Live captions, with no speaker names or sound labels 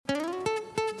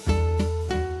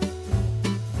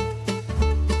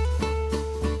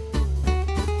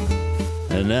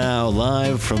And now,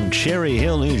 live from Cherry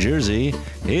Hill, New Jersey,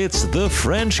 it's the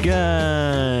French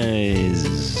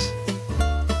Guys.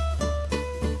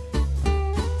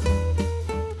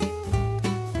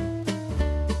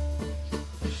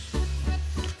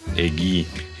 Hey Guy,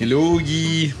 Hello,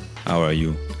 Guy. how are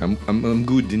you? I'm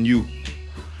good, and you?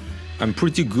 I'm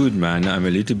pretty good, man. I'm a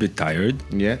little bit tired.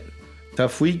 Yeah.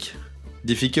 Tough week?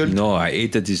 Difficult? No, I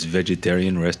ate at this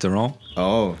vegetarian restaurant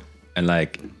Oh. and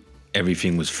like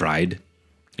everything was fried,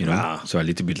 you know? Ah. So a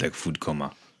little bit like food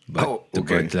coma. But, Oh,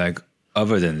 okay. but like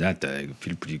other than that, I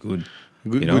feel pretty good.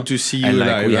 Good, you know? good to see you and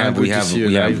like live. we have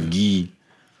Guy. Guy.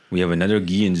 We have another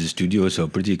Guy in the studio, so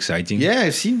pretty exciting. Yeah,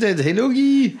 I've seen that. Hello,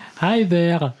 Guy. Hi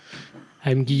there,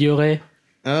 I'm Guy Yeuret.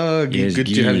 Oh, Yes, good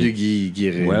Guy. to have you,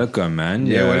 Guy. Welcome, man.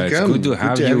 Yeah, welcome. It's good to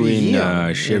have Good to you have you in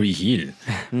here. Cherry Hill.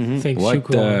 Thank What, you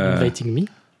for inviting me.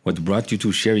 What brought you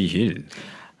to Cherry Hill?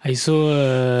 I saw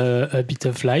a bit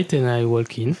of light and I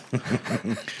walk in.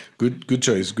 Good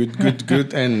choice.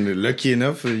 Good. And lucky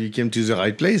enough, you came to the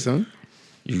right place, huh?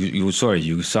 You saw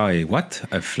a what?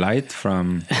 A flight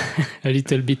from... A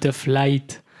little bit of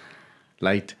light.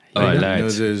 Light. Oh, light. No,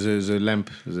 the lamp.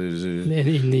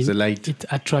 The light. It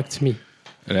attracts me.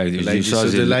 Like Like you saw, so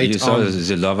the light you saw on.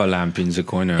 the lava lamp in the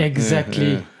corner.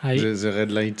 Exactly. The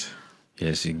red light.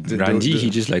 Yes, Randy, he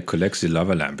just like collects the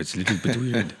lava lamp. It's a little bit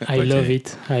weird. I but, love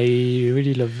it. I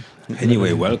really love it.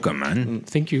 Anyway, welcome, man.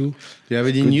 Thank you. Do you have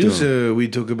any news? We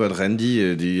talk about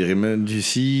Randy. Do you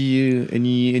see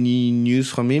any news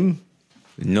from him?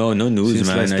 No news, Since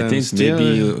man. last I time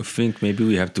think maybe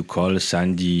we have to call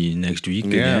Sandy next week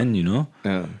again. You know,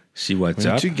 Yeah. see what's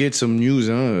We need up. to get some news.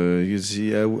 You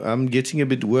see, I'm getting a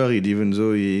bit worried, even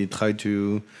though he tried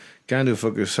to kind of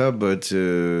focus up, but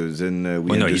then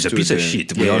we. Oh, no, he's a piece of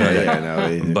shit. We all know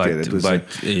that. That was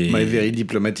my very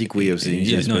diplomatic way of saying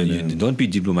this. No, but, don't be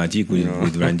diplomatic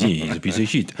with Randy. He's a piece of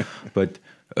shit. But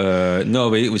no,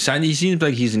 but with Sandy, seems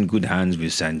like he's in good hands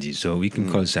with Sandy. So we can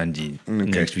call Sandy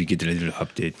next week, get a little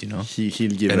update, you know.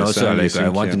 He'll give And us. also, some, like, I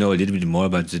want to yeah. know a little bit more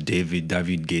about the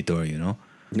David Gator, you know.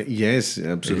 Yes, It's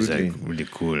absolutely. like really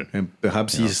cool. And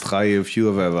perhaps he's try a few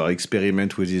of our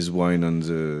experiment with his wine on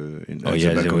the at the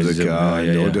yeah, back there of was the car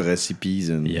and all yeah. the recipes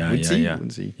and Yeah, we'll see. yeah. We'll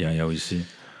see. Yeah, we see.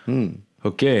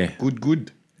 Okay,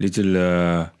 Good.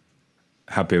 little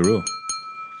apéro.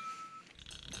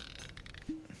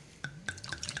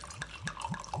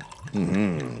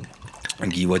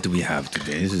 Guy, what do we have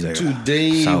today? This is like Today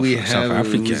we South have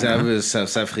Africa, huh? a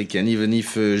South African. Even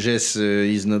if Jess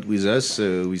is not with us,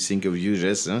 we think of you,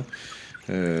 Jess. Huh?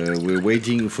 We're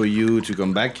waiting for you to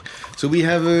come back. So we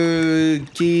have a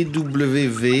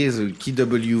KWV, the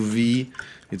KWV.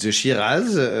 It's a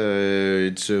Shiraz.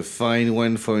 It's a fine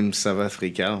wine from South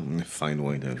Africa. Fine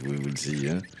wine, we will see.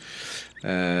 Huh?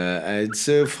 It's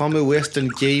from a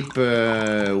Western Cape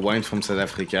wine from South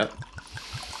Africa.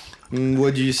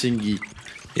 What do you think, Guy?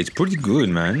 It's pretty good,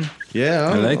 man. Yeah,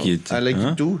 I like it. I like Huh?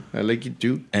 it too. I like it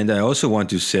too. And I also want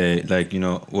to say, like, you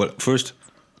know, well, first,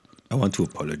 I want to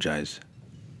apologize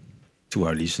to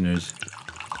our listeners.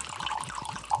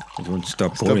 I don't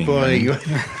stop pouring. man.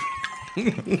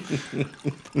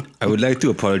 I would like to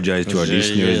apologize to our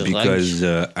listeners because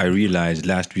I realized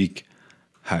last week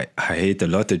I ate a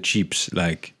lot of chips,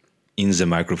 like, in the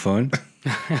microphone.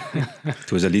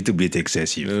 It was a little bit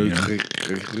excessive. You know?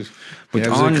 But But the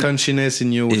crunchiness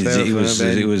in your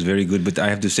it was very good. But I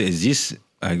have to say, this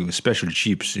special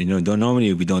chips, you know,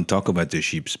 normally we don't talk about the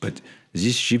chips, but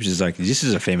this chips is like, this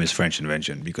is a famous French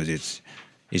invention because it's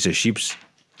a chips.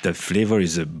 The flavor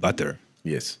is a butter.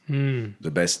 Yes,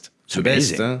 the best. It's The best,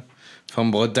 amazing. huh?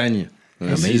 From Bretagne.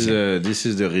 This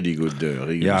is the really good stuff.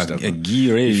 Guy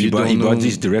Yeuret, If he you bought don't know-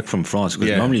 this direct from France because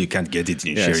Yeah. normally you can't get it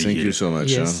in Yes, Cherry thank Hill. you so much.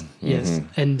 Yes, huh? yes.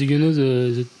 And do you know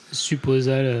the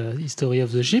supposal history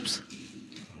of the ships?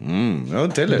 Oh,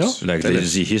 tell us. Like Tell the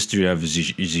us. history of the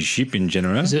ship in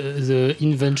general. The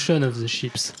invention of the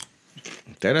ships.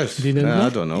 Tell us. Do you know I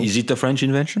that? don't know. Is it a French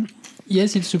invention?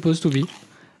 Yes, it's supposed to be.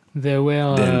 There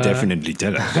were Then definitely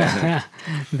tell us.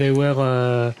 there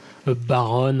were a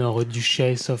baron or a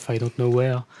duchess of I don't know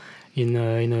where in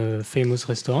a famous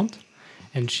restaurant,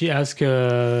 and she asked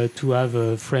to have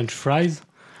French fries.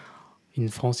 In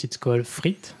France, it's called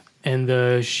frites, and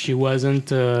she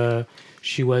wasn't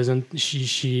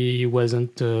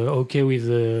okay with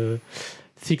the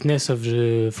thickness of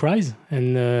the fries,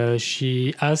 and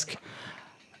she asked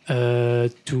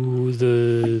to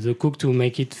the cook to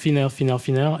make it thinner,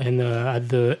 and at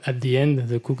the end,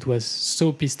 the cook was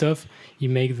so pissed off. He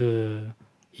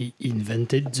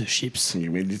invented the chips.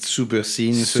 You made it super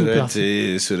thin Super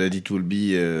so that it will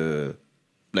be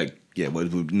like what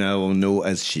we now know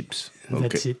as ships. Okay.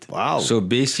 That's it. Wow. So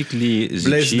basically, the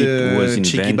Bless sheep the was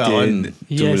cheeky baron. invented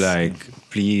to Yes. like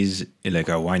please like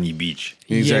a whiny beach.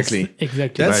 Exactly. Yes,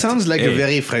 exactly. That But, sounds like a hey,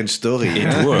 very French story.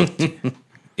 It worked.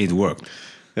 It worked.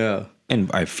 Yeah. And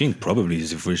I think probably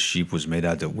the first sheep was made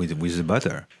out of with the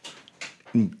butter.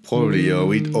 Probably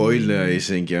with oil, I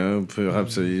think.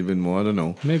 Perhaps a little bit more. I don't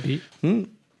know. Maybe.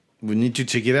 We need to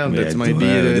check it out. Yeah, That might be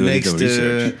do the a next little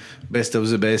research. best of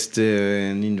the best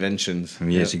inventions.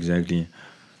 Yes, exactly.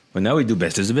 But now we do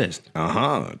best of the best.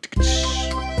 Uh-huh.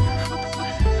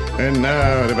 And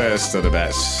now the best of the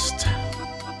best.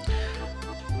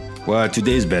 Well,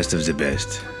 today's best of the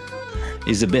best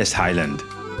is the best Highland.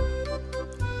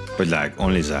 But like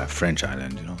only the French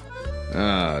Highland, you know.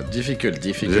 Difficult.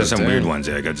 There's some weird ones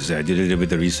there, I got to say. I did a little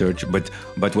bit of research. But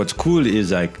what's cool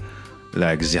is like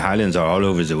the Highlands are all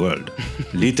over the world.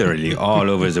 Literally all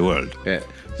over the world. Yeah.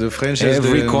 The French has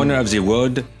Every corner of the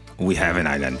world, we have an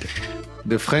island.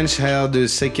 The French are the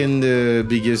second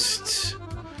biggest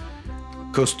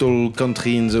coastal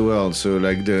country in the world. So,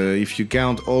 like, if you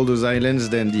count all those islands,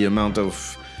 then the amount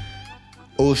of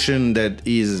ocean that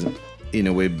is, in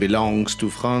a way, belongs to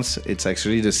France, it's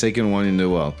actually the second one in the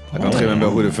world. I can't remember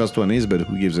who the first one is, but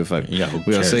who gives a fuck? Yeah, who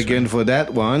we are cares, second man? for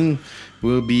that one.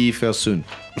 We'll be first soon.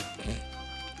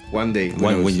 One day. who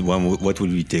knows? What will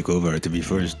we take over to be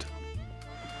first?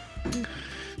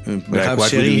 Perhaps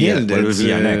what Sherry would be- Hill. what would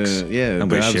be our that's, next? Yeah, No,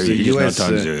 but perhaps Sherry the Hill US. is not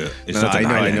on the- it's no, not an I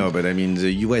know, island. but I mean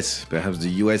the US. Perhaps the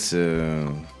US.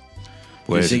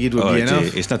 Well, you think it would be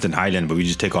enough? It's not an island, but we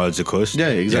just take all the coast. Yeah,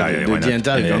 exactly. why the not?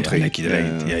 entire Yeah, country. I like it, I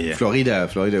like it. Yeah. Florida.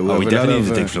 We Oh, we have a lot definitely of, need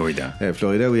to take Florida. Yeah,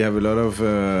 Florida. We have a lot of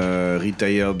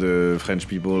retired French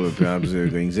people, perhaps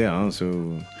going there. Huh? So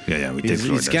Yeah, we take it's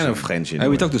Florida. kind of French. In a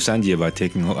We way. talked to Sandy about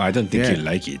taking. I don't think Yeah. he'll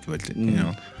like it, but you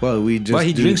know. Well, we just. Well,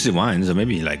 he do- drinks the wine, so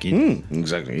maybe he like it.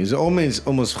 Exactly. It's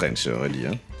almost French already.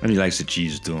 Huh? And he likes the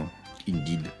cheese too.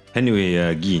 Indeed. Anyway,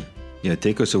 Guy,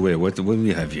 take us away. What do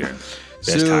we have here?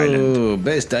 Best island.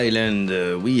 Best island,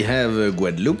 we have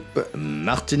Guadeloupe,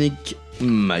 Martinique,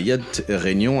 Mayotte,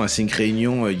 Réunion. I think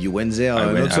Réunion, you went there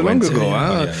not so long went ago. there,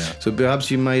 Huh? yeah. So perhaps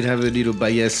you might have a little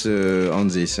bias on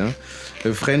this. Huh?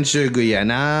 French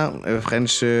Guyana,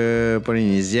 French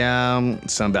Polynesia,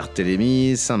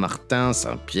 Saint-Barthélemy, Saint-Martin,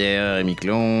 Saint-Pierre et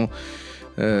Miquelon,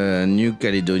 New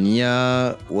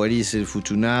Caledonia, Wallis et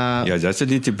Futuna. Yeah, that's a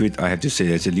little bit. I have to say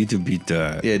that's a little bit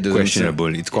it doesn't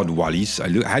questionable. It's called Wallis. I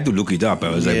had to look it up. I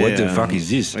was like, what the Yeah. fuck is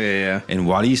this? Yeah. And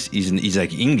Wallis is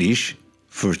like English,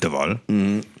 first of all,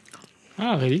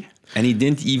 Ah, really? and he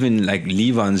didn't even like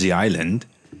live on the island.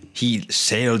 He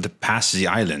sailed past the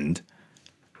island,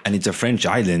 and it's a French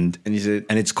island, And he said-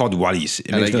 and it's called Wallis.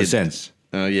 It I makes like no it. sense.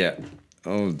 Yeah.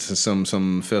 Oh,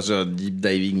 some further deep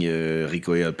diving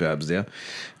required perhaps there.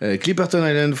 Clipperton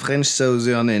Island, French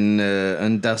Southern and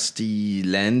Antarctic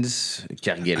lands,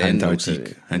 Kerguelen.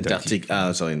 Antarctic. Antarctic.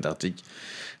 Sorry, Antarctic.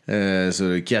 So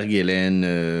the Kerguelen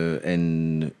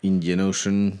and Indian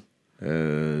Ocean,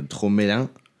 Tromelin.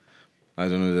 I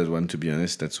don't know that one, to be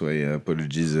honest. That's why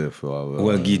apologies for our...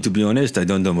 Well, Guy, to be honest, I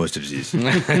don't know most of this.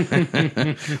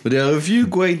 But there are a few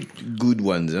quite good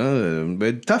ones. Huh?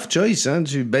 But tough choice. Huh?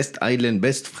 To best island,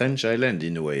 best French island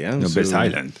in a way. Huh? No, best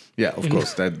island. Yeah, of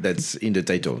course. That's in the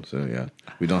title. So yeah,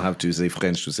 we don't have to say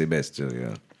French to say best. So,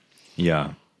 yeah.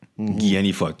 Yeah. Guy,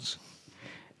 any thoughts?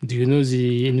 Do you know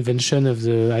the invention of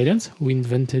the islands? Who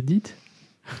invented it?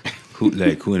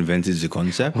 Who invented the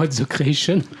concept? What's the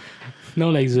creation? No,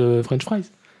 like the French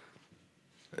fries.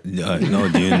 No, do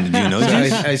you know So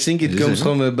this? I think it This comes is-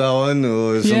 from a baron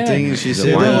or something. Yeah. She The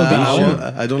said,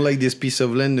 wine I don't like this piece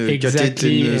of land. Cut it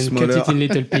Exactly, in and smaller. cut it in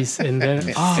little piece, and then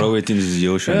Throw it into the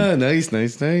ocean. Nice.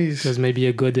 it was maybe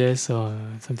a goddess or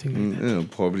something like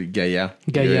that. Probably Gaia.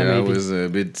 Gaia, maybe. was a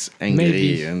bit angry.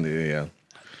 Maybe. And yeah.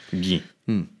 Guy,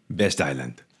 best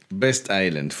island. Best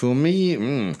island. For me,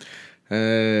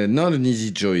 not an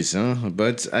easy choice, huh?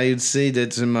 But I would say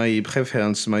that my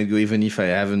preference might go, even if I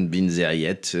haven't been there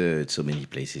yet. So many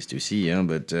places to see, huh?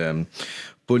 But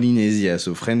Polynesia,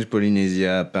 so French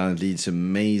Polynesia, apparently it's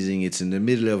amazing. It's in the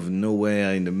middle of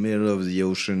nowhere, in the middle of the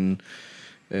ocean.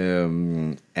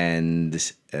 And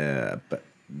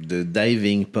the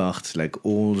diving part, like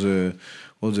all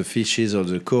the fishes, all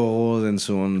the corals and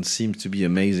so on, seems to be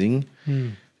amazing.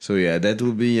 So yeah, that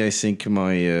would be, I think,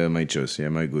 my choice. Yeah,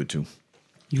 my go-to.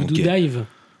 You do Okay. dive?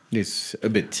 Yes, a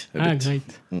bit. Great.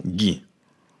 Guy,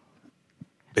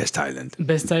 best island.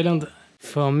 Best island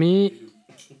for me,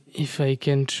 if I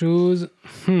can choose,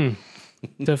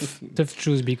 tough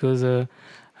choose because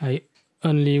I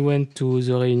only went to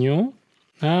the Réunion.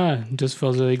 Just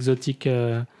for the exotic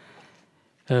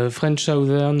French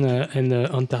Southern and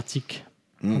Antarctic.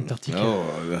 Antarctica.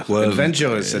 Oh,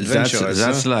 adventurous.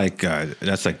 That's huh?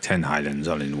 like 10 islands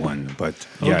all in one. But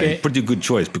yeah, Okay. pretty good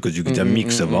choice because you get a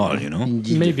mix of all, you know.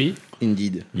 Maybe.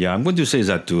 Indeed. Yeah, I'm going to say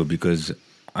that too because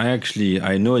I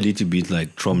know a little bit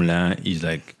like Tromelin is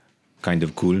like kind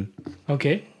of cool.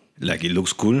 Okay. Like it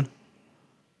looks cool.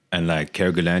 And like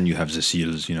Kerguelen, you have the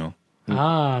seals, you know.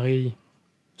 Ah, really?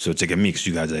 So it's like a mix.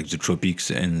 You got like the tropics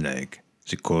and like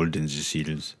the cold and the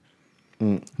seals.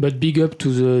 But big up to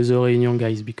the Réunion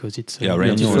guys because it's a Yeah,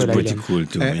 Réunion beautiful was pretty island. cool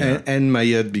too. And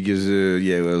Mayotte because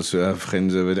we also have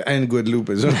friends over there, and Guadeloupe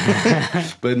as well.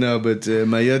 but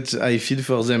Mayotte, I feel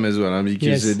for them as well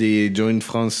because Yes. they joined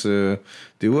France.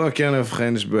 They were kind of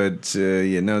French, but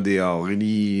now they are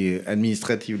really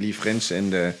administratively French,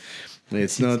 and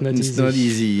it's not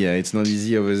easy. Yeah, it's not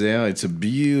easy over there. It's a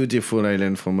beautiful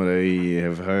island from what I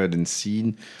have heard and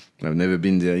seen. I've never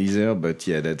been there either, but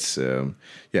yeah, that's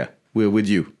we're with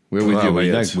you. We're with you.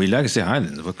 Mayotte. We like the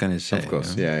islands. What can I say? Of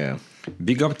course, you know? yeah.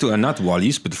 Big up to not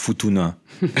Wallis, but Futuna.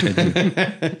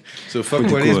 So fuck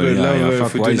Pretty Wallis, cool, but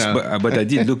love fuck Wallis. Futuna. But I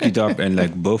did look it up, and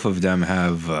like both of them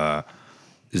have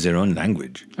their own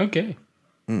language. Okay.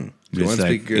 So one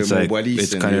speak more Wallis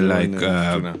it's and kind of the like other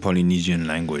one, Futuna. Polynesian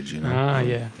language, you know. Ah,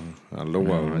 yeah.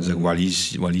 It's like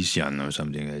Wallisian or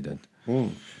something like that.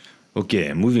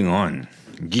 Okay, moving on.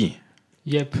 Guy,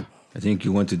 Yep. I think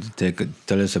you wanted to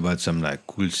tell us about some like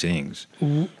cool sayings,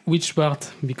 Which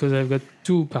part? Because I've got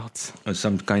two parts. or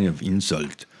some kind of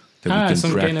insult that we can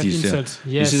some practice. kind of insult.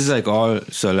 Yes. This is like all.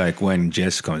 So like when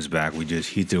Jess comes back, we just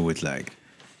hit her with like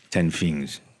 10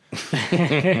 things.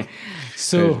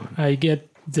 So I get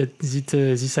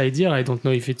this idea. I don't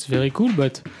know if it's very cool,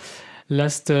 but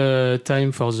last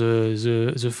time for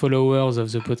the followers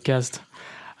of the podcast,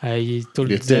 I told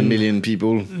The 10 them million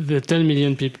people. the 10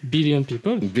 million billion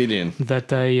people Billion.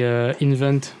 that I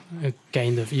invent a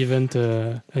kind of event,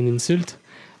 an insult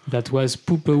that was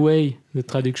poop away, the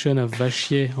traduction of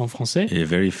vachier en français. A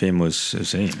very famous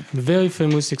saying. Very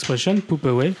famous expression, poop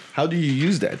away. How do you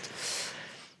use that?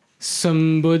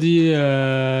 Somebody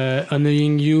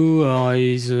annoying you or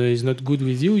is not good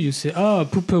with you, you say,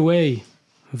 poop away,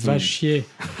 vachier.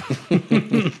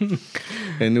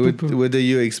 And what are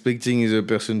you expecting the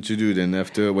person to do then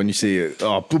after when you say,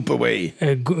 poop away?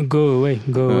 Go away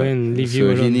and leave you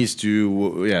So alone. he needs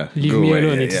to, Leave go me away.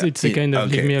 alone. Yeah, It's a kind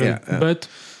of leave me alone. But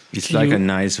It's like a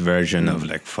nice version of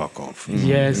like fuck off.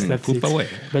 yes, that's Poop it. away.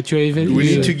 But you even We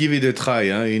need to give it a try,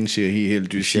 in here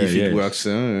to see if it works.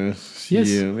 Yes.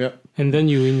 Yeah. and then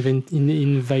you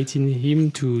inviting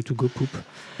him to go poop.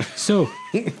 So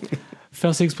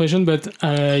first expression, but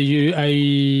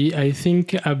I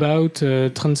think about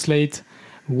translate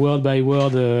word by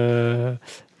word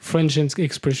French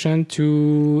expression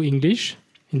to English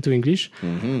into English.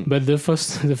 But the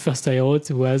first I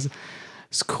wrote was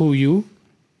screw you.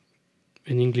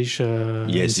 In English,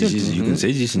 Yes, this is, you can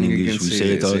say this in You English. can We say say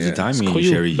it yes, all yeah. the time screw in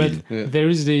you, Cherry but Hill. there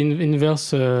is the inverse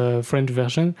French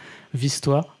version,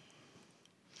 vis-toi.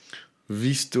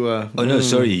 Vis-toi. Oh no,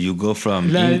 sorry. You go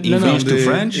from No, English no. to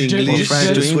French, English or to French to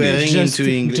English.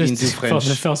 Swearing English. into For French.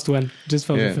 the first one, just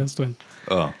for Yeah. the first one.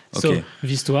 Oh, So okay.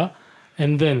 vis-toi,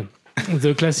 and then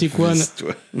the classic one,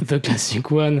 Vis-toi.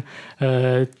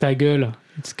 ta gueule.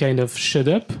 It's kind of shut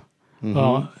up,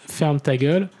 or ferme ta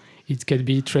gueule. It can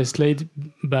be translated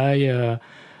by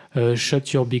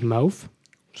shut your big mouth.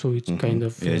 So it's kind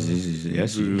of. Yes, this is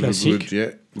yes. Classic.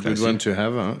 Good Classic. one to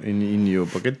have in your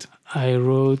pocket. I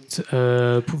wrote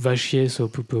vachier, so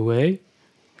poop away.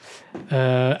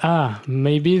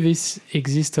 Maybe this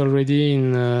exists already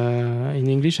in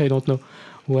English. I don't know.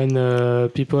 When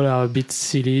people are a bit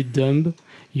silly, dumb,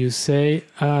 you say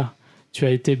tu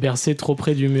as été bercé trop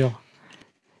près du mur.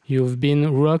 You've been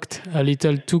rocked a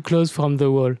little too close from the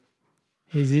wall.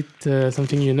 Is it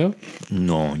something you know?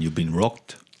 No, you've been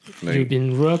rocked. You've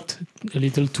been rocked a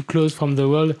little too close from the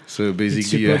wall. So basically,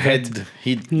 It's your super head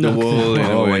hit the knocked. wall. in a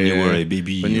Oh, when way, you were a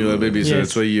baby. When you were a baby, so Yes.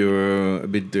 that's why you're a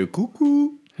bit cuckoo.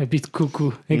 A bit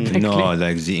cuckoo. Exactly. No,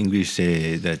 like the English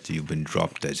say that you've been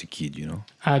dropped as a kid, you know?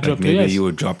 Like dropped, maybe yes. you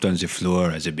were dropped on the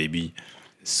floor as a baby.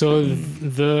 So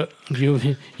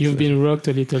you've been rocked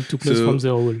a little too close So- from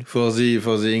the wall. For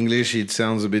the English, it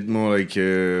sounds a bit more like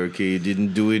okay, you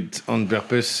didn't do it on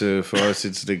purpose. For us,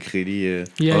 it's like really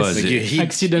Yes, like you hit-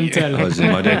 accidental. Oh, the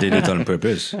mother did it on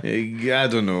purpose. I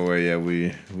don't know. Yeah,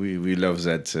 we love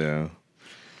that.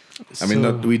 I mean,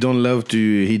 So- we don't love to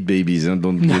hit babies.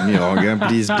 Don't get me wrong.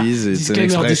 Please. It's an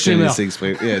Disclaimer, expression.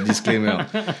 disclaimer. Yeah, disclaimer.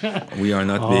 We are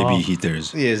not Oh. baby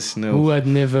hitters. Yes, no. Who had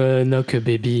never knocked a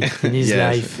baby in his Yes,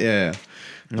 life? Yeah.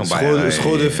 No,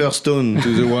 Throw the first stone to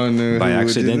the one by who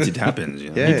accident didn't. it happens. You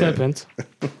know? Yeah. It happened.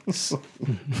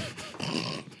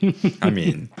 I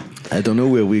mean, I don't know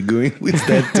where we're going with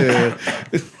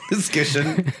that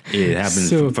discussion. it happens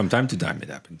So- from time to time. It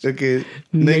happens. Okay,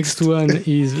 Next one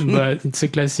is, but it's a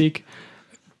classic,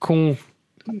 con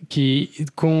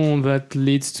that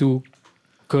leads to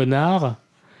connard.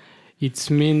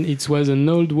 It was an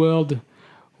old word.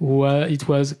 It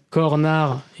was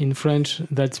cornard in French.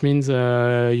 That means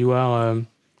you are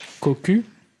cocu.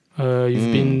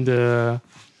 You've been the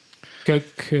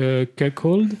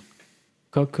cuckold.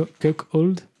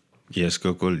 Yes,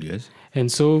 Kokol, yes. And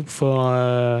so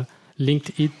for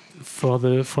linked it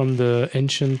from the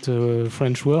ancient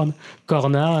French word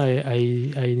cornard, I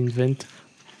invent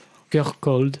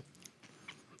cold,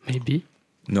 maybe.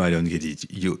 No, I don't get it.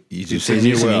 You It's say a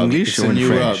new this in word. English It's or a in new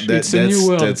French? word. It's a new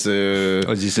word. That's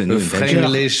Oh, this is a new a invention.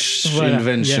 Franglish Voilà,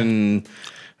 invention,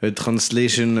 a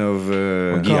translation of.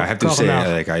 Okay, I have to say, Cornard.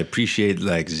 like, I appreciate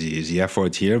like the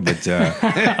effort here, but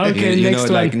Okay, you next know,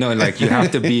 one. like, no, like you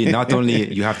have to be not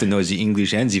only you have to know the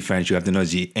English and the French, you have to know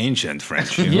the ancient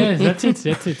French. You know? Yeah, that's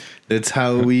it. That's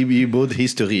how we both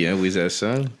history with us.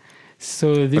 Huh?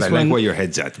 So But this I like one, where your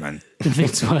head's at, man.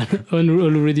 this one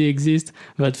already exists.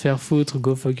 Va te faire foutre,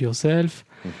 go fuck yourself.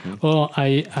 Or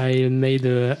I made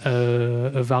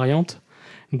a variant.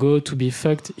 Go to be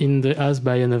fucked in the ass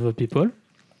by another people.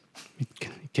 It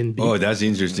can be. Oh, that's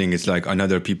interesting. It's like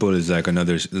another people is like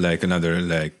another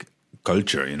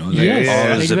culture, you know? Like Yes,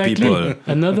 all exactly. the people.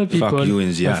 Another people. Fuck you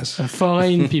in the ass. A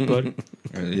foreign people.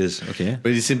 Yes, okay.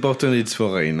 But it's important it's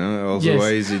foreign, huh?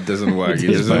 Otherwise it doesn't work. It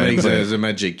doesn't But- make but- the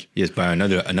magic. Yes, by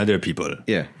another people.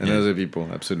 Yeah, another people,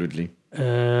 absolutely.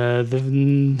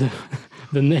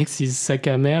 The next is sac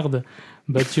à merde,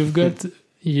 but you've got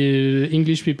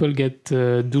English people get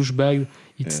douchebag.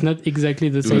 It's not exactly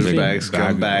the same thing. Douchebags,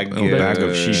 scumbag, bag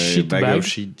of shit. Shit bag bag. of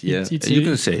shit, yeah. You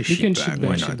can say you can shitbag,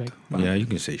 why shit not? bag. Yeah, you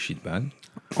can say shitbag.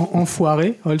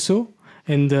 Enfoiré also,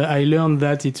 and I learned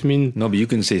that it means No, but you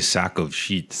can say sack of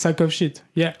shit. sack of shit.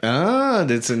 Yeah, Ah,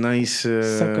 that's a nice,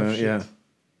 Sack of shit. yeah.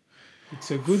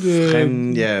 it's a good.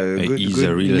 Yeah, a good, he's good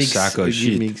a real mix, sack of a good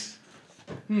shit. mix.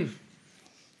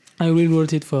 I will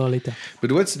write it for later.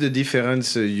 But what's the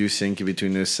difference you think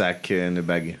between a sack and a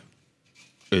bag?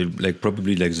 Like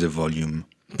probably like the volume.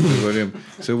 The volume.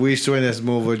 So which one has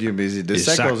more volume? Is it the It's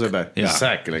sack or sack. the bag? Yeah. The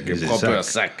sack, like It's a a proper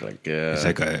sack. sack. Like It's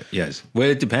like a yes. Well,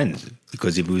 it depends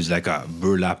because if it was like a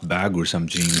burlap bag or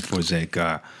something, it was like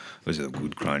it was a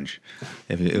good crunch.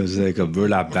 If it was like a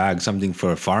burlap bag, something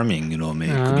for farming, you know,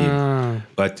 maybe it could be.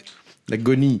 But like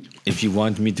goni. if you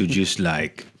want me to just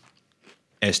like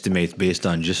estimate based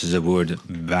on just the word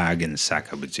bag and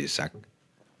sack, I would say sack.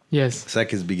 Yes,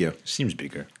 Sack is bigger. Seems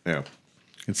bigger. Yeah.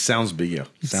 It sounds bigger.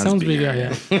 it sounds bigger.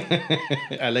 Yeah,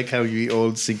 I like how you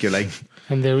all think alike.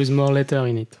 and there is more letter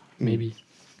in it, maybe.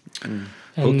 And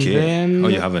Okay. then- Oh,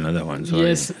 you have another one. Sorry.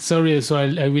 Yes, sorry. So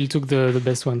I will took the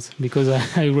best ones because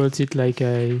I wrote it like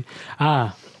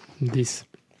this.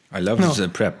 I love No. the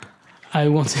prep. I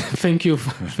want. Thank you.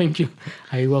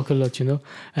 I work a lot, you know.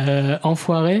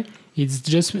 Enfoiré. It's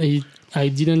just I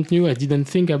didn't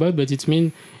think about, but it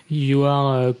means you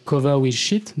are covered with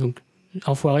shit. Donc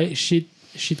enfoiré,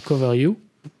 shit cover you.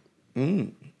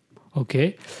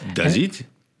 Okay. Does it?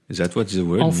 Is that what the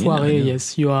word Enfoiré, means?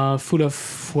 yes, you are full of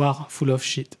foire, full of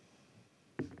shit.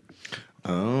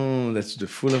 Oh, that's the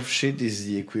full of shit is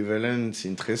the equivalent.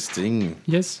 Interesting.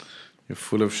 Yes. You're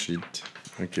full of shit.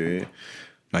 Okay.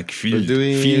 Like filled,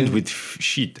 doing- filled with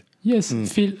shit. Yes.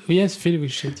 Feel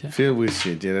with shit. Yeah. Filled with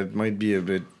shit. Yeah, that might be a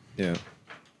bit. Yeah.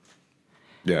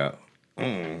 Yeah.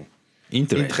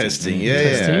 Interesting. Yeah,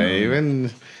 Interesting. yeah.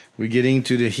 Even we're getting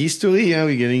to the history. Yeah,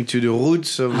 we're getting to the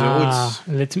roots of the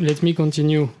roots. Let me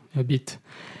continue a bit.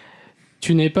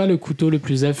 Tu n'es pas le couteau le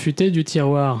plus affûté du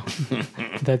tiroir.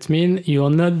 That means you're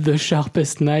not the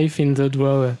sharpest knife in the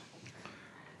drawer.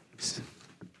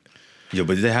 Yeah,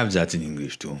 but they have that in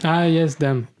English too. Ah, yes,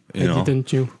 damn. You know. I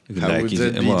didn't know. How would that be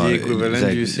the equivalent, it's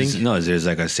like, do you think? No, there's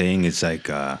like a saying. It's like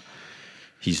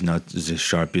he's not the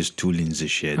sharpest tool in the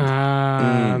shed.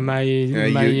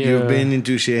 You've been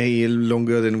into Sherry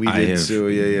longer than we I did, have so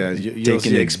you're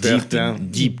taken the a expert.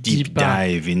 deep Deep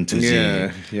dive into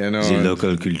Yeah, no, the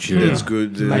local culture. That's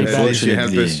good. My At least you help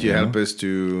Unfortunately, us. You you help know. us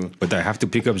to. But I have to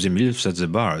pick up the milfs at the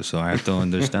bar, so I have to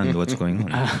understand what's going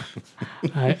on.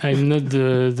 I'm not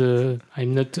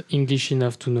I'm not English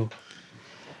enough to know.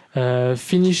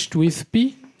 Finished with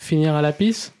P, finir à la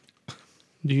pisse.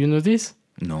 Do you know this?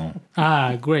 No.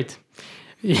 Ah, great.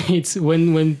 It's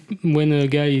when a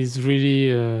guy is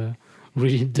really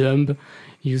really dumb,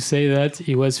 you say that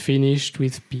he was finished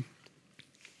with P.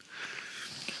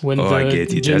 When I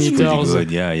get it. That's pretty janitors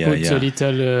good. Yeah, put yeah. a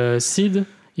little seed,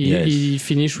 he Yes.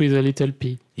 finished with a little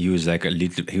P. He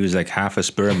was like half a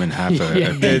sperm and half a.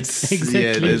 That's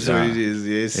Exactly. that's what it is.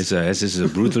 Yes. This is a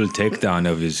brutal takedown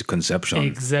of his conception.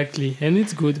 Exactly, and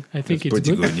it's good. I think it's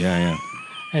Pretty good. good. Yeah.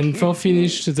 And for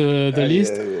finish the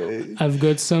list, I've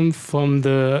got some from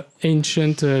the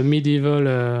ancient medieval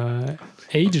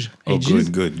ages. Oh,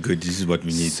 good. This is what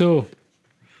we need. So,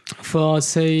 for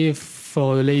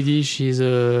a lady, she's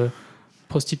a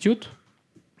prostitute.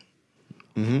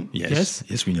 Yes,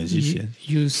 we know this.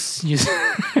 Yes.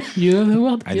 You know the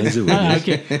word? I know the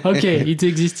word. Okay, it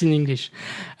exists in English.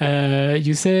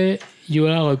 You say you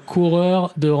are a coureur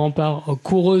de rempart, a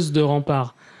coureuse de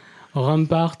rempart,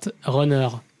 rampart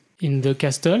runner. In the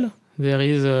castle, there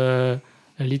is a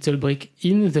little brick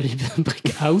in, the little brick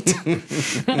out.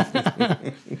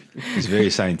 It's very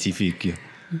scientific.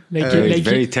 Like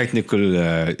very technical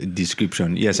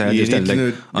description. Yes, I You understand. need to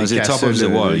Like know on the top castle, of the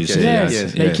wall, you say.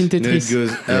 Yes, like in No, it Tetris.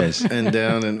 goes up Yes. and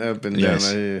down and up and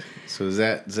Yes. down. So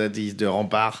that is the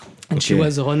rampart. And she Okay.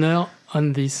 was a runner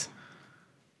on this.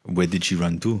 Where did she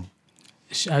run to?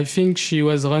 I think she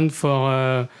was run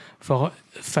for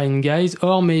fine guys,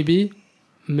 or maybe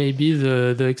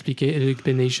the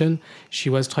explanation, she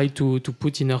was trying to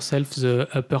put in herself the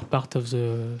upper part of the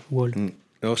wall.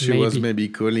 Or she was Maybe. maybe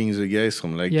calling the guys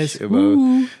from like Yes. about.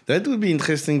 Ooh. That would be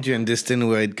interesting to understand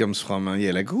where it comes from.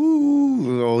 Yeah, like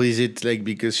ooh, or is it like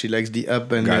because she likes the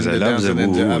up and Guys, then I the love downs and the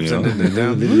then the woo, ups you and know. then the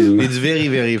downs. It's very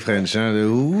very French. Huh? The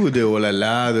ooh, the oh la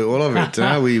la, the all of it.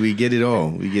 Huh? We get it all.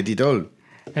 We get it all.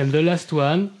 And the last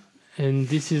one, and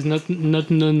this is not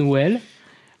known well,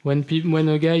 when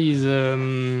a guy is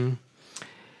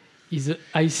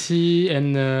icy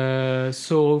and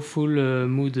sorrowful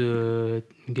mood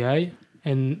guy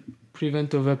and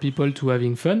prevent other people to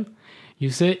having fun, you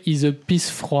say he's a piece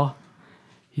froid.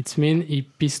 It means he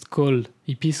pissed cold.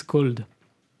 He pissed cold.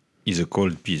 He's a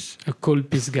cold piece. A cold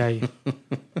piece guy.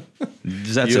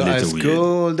 That's You're a as little weird.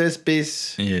 cold as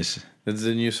space. Yes. That's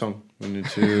the new song. We need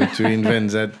to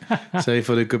invent that. Sorry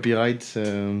for the copyright.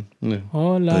 No.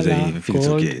 Oh la But la, I think it's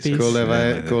cold okay. It's piece.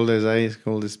 Cold as ice,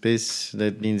 cold as space.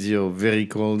 That means you're very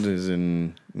cold. As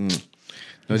in,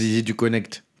 not easy to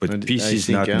connect. But piece I is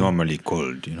think, not huh? normally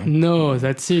cold, you know? No,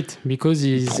 that's it. Because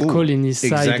he's True. cold in his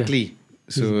side. Exactly.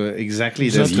 So exactly,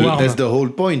 It's that's, not warm. that's the whole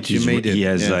point. You made it. He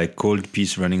has Yeah. like cold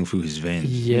piece running through his veins.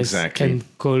 Yes, Exactly. and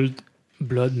cold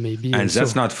blood maybe. And also.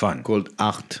 that's not fun. called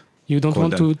art. You don't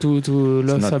cold want to It's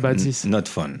loss not, about this. Not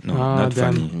fun. No, Ah, not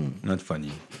damn. funny. Not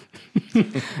funny.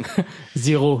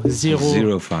 Zero.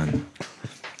 Zero fun.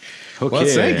 Okay. Well,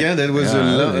 thank you. That was Yeah,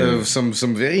 a lot yeah. of some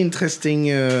very interesting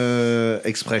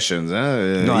expressions.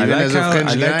 Huh? No, I Even like as a how, French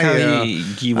I like guy, how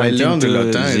he I went learned into a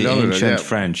lot. I the learned a lot, ancient yeah.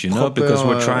 French, you know, Proper, because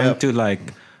we're trying yeah. to like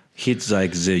hit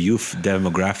like the youth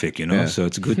demographic, you know. Yeah. So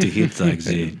it's good to hit like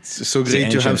the. It's so the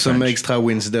great to have ancient some French. extra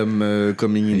wisdom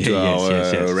coming into Yes, our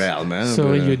yes. realm. Huh?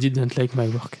 Sorry, But, you didn't like my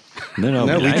work. No,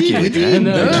 No, we like did, it, we did.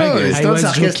 man. No, it's I not was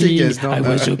sarcastic. joking. It's not. I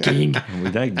was joking. We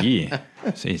like Guy.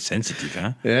 It's sensitive,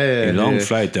 huh? Yeah, A long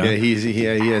flight, huh? Yeah,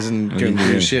 he hasn't come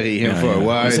Yeah. to Sherry here Yeah, for a yeah.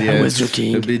 while. I He was has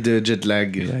joking. a bit jet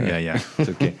lag. Yeah. It's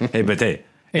okay. Hey, but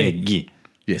hey, Guy.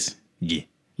 Yes. Guy.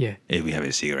 Yeah. Hey, we have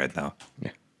a cigarette now.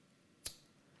 Yeah.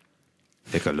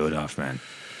 Take a load off, man.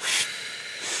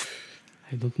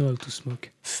 I don't know how to smoke.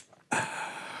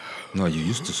 No, you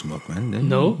used to smoke, man. Then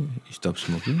No. You stopped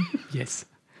smoking? Yes.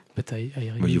 But I But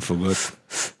remember. you forgot.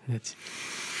 That's it.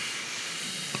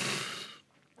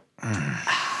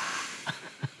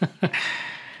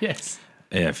 Yes.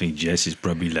 Hey, I think Jess is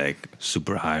probably like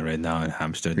super high right now in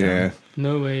Amsterdam. Yeah.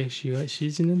 No way.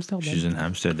 She's in Amsterdam. She's in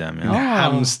Amsterdam, yeah.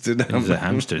 Oh. Amsterdam. It's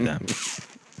Amsterdam.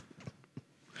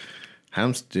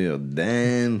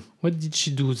 Amsterdam. What did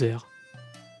she do there?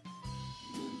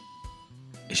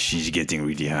 She's getting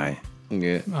really high.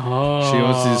 Yeah. Oh. She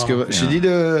wants to discover. Yeah. She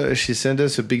did. She sent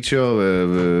us a picture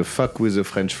of fuck with the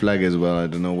French flag as well. I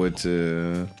don't know what.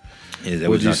 Yeah, that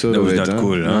What was you not, saw that of was it, not huh?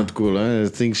 cool, huh? Not cool. Huh? I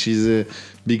think she's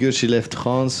because she left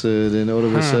France. Then all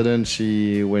of a sudden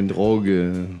she went rogue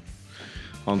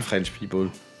on French people.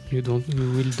 You don't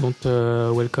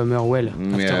welcome her well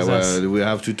after Yeah, that. well, we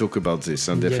have to talk about this.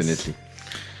 Yes. Definitely.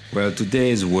 Well,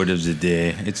 today's word of the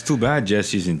day. It's too bad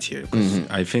Jess isn't here. 'Cause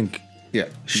I think Yeah.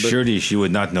 surely she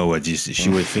would not know what this is. She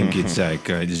would think it's like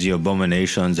the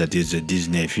abomination that is a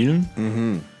Disney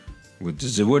film. But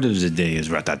the word of the day is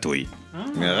ratatouille.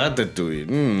 Ratatouille.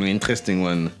 Interesting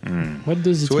one. What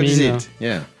does it So what mean? is it?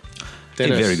 Yeah. Tell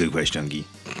A us. very good question, Guy.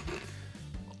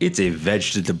 It's a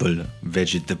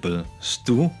vegetable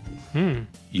stew,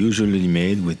 usually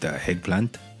made with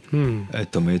eggplant,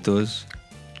 tomatoes,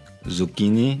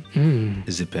 zucchini,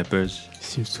 the peppers,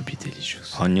 Seems to be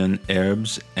delicious. onion,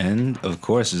 herbs, and of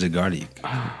course the garlic.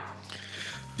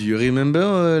 Do you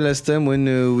remember last time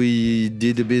when we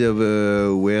did a bit of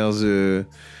where the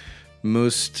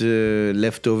most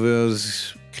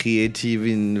leftovers creative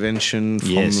invention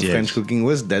from French cooking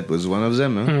was? That was one of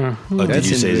them. Huh? Oh, did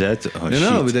you say that? Oh,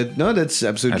 No, that's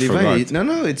absolutely fine.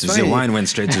 No, it's fine. The wine went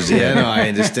straight to the Yeah, no, I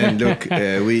understand. Look,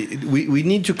 we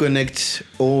need to connect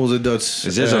all the dots.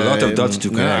 There's a lot of dots to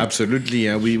connect. Absolutely.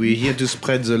 We're here to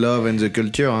spread the love and the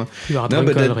culture. Huh? You are drunk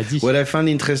already. What I found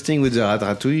interesting with the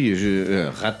ratatouille,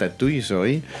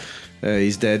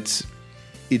 is that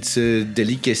it's a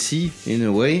delicacy in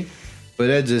a way, but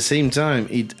at the same time,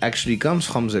 it actually comes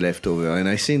from the leftover, and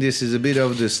I think this is a bit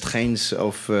of the strength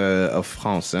of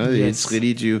France. Huh? Yes. It's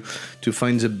really to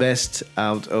find the best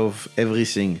out of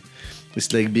everything.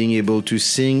 It's like being able to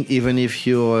sing even if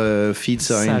your feet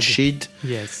are in shit.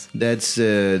 Yes. That's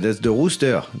the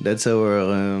rooster. That's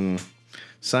our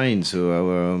sign. So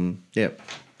our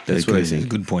that's what I think.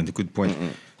 Good point.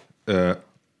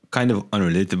 Kind of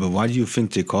unrelated, but why do you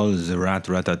think they call the rat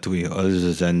ratatouille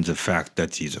other than the fact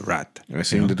that he's a rat? I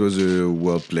think that was a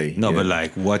wordplay. No, but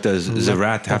like, what does the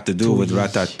rat have to do with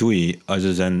ratatouille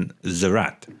other than the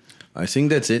rat? I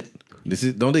think that's it.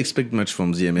 Don't expect much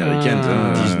from the Americans.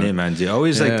 Disney, man, they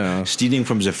always like stealing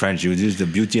from the French. You use the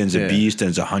Beauty and the Beast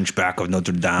and the Hunchback of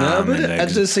Notre Dame. No, but and like at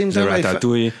the same time,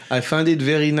 ratatouille. I found it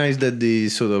very nice that they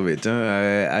thought of it.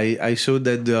 I saw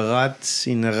that the rats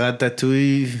in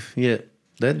Ratatouille,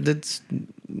 that's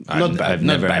not bad.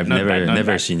 I've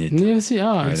never seen it. Never see.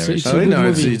 It's a good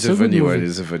movie. It's a funny one.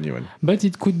 It's a funny one. But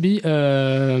it could be. With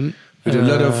a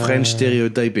lot of French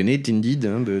stereotype in it, indeed.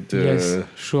 But yes,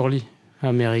 surely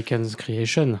American's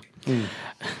creation.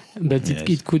 But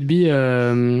it could be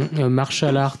a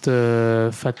martial art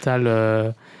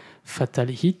fatal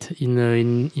hit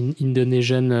in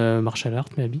Indonesian martial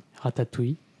art, maybe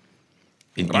Ratatouille.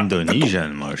 In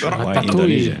Indonesian martial art. Why Ratatouille.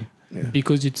 Indonesian? Yeah.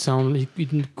 Because it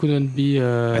couldn't be.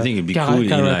 I think it'd be cool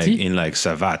in like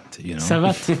Savat, you know.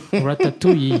 Savat,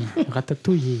 ratatouille.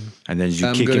 And then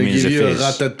you kick him in the face. I'm gonna give you a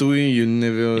ratatouille. You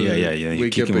never. You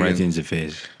kick him right in the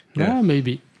face. Yeah,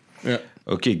 maybe. Yeah.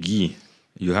 Okay, Guy,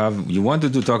 you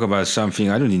wanted to talk about something.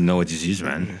 I don't even know what this is,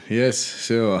 man. Yes.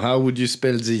 So how would you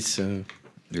spell this?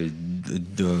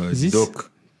 Doak.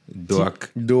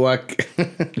 DOAC.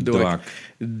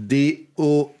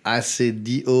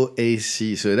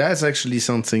 So that's actually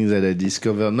something that I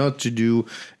discovered, not to do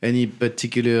any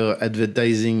particular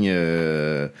advertising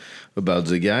about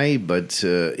the guy, but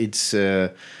it's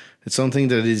something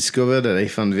that I discovered that I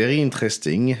found very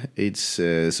interesting. It's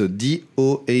so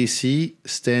DOAC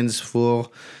stands for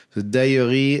the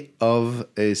Diary of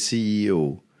a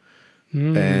CEO.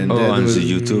 And on the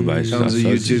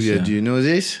YouTube, do you know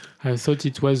this? I thought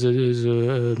it was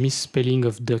the misspelling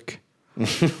of duck.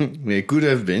 It could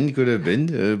have been,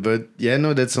 but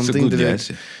that's something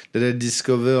that I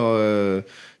discovered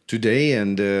today,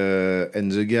 and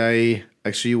the guy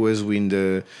actually was with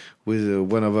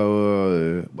one of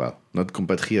our not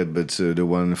compatriot, but the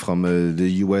one from the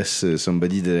US,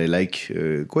 somebody that I like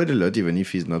quite a lot, even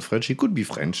if he's not French. He could be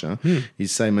French. Huh?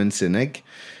 He's Simon Sinek.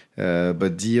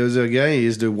 But the other guy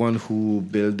is the one who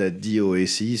built that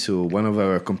DOAC, so one of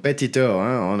our competitors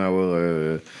on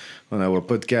our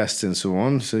podcast and so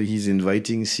on. So he's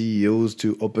inviting CEOs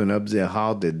to open up their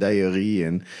heart, their diary,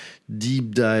 and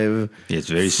deep dive. It's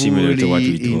very similar to what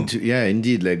we do.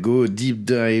 Indeed, like go deep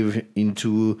dive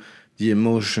into the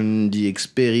emotion, the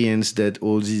experience that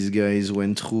all these guys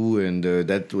went through, and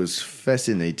that was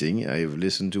fascinating. I've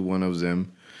listened to one of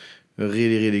them.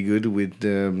 Really, really good with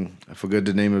I forgot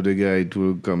the name of the guy. It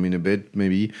will come in a bit,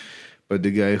 maybe. But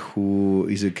the guy who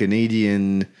is a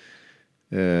Canadian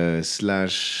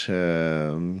slash,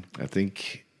 I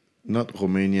think, not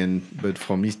Romanian, but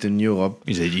from Eastern Europe.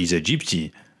 He's a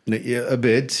gypsy. Yeah, a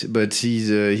bit, but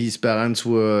his parents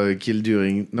were captured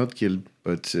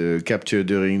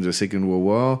during the Second World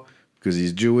War because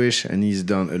he's Jewish, and he's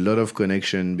done a lot of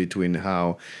connection between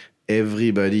how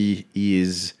everybody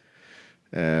is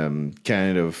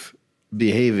kind of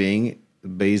behaving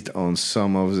based on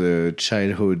some of the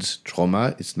childhood's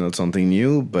trauma. It's not something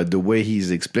new, but the way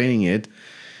he's explaining it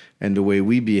and the way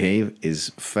we behave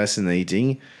is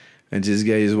fascinating. And this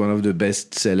guy is one of the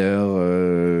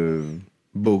bestseller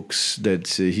books that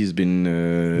he's been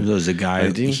the guy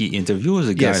writing. He interviews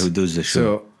the guy who does the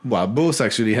show. So, both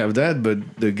actually have that, but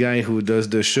the guy who does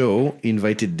the show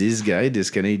invited this guy, this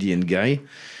Canadian guy.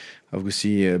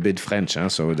 obviously a bit French,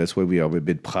 so that's why we are a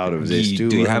bit proud of this too.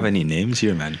 Do you have any names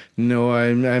here, man? No,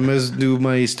 I must do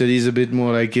my studies a bit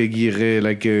more like Guy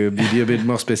Yeuret, be a bit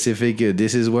more specific.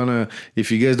 This is one.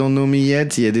 If you guys don't know me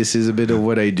yet, this is a bit of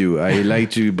what I do. I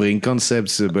like to bring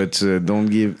concepts, but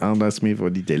don't ask me for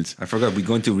details. I forgot. We're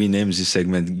going to rename this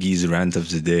segment Guy's Rant of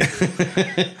the Day.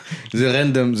 the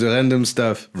random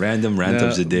stuff. Random Rant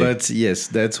of the Day. But yes,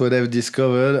 that's what I've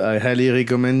discovered. I highly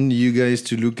recommend you guys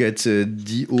to look at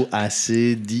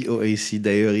DOAC,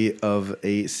 Diary of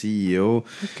a CEO.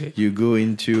 Okay. You go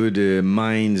into the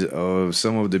minds of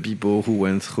some of the people who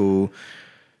went through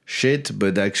shit,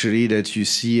 but actually that you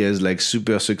see as like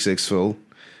super successful.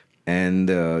 And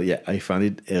I found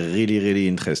it really, really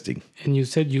interesting. And you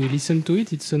said you listened to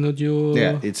it? It's an audio...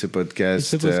 Yeah, it's a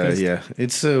podcast. It's a podcast.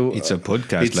 It's a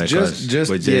podcast it's like just, us.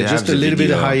 Just, but they have just a the little bit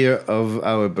video. higher of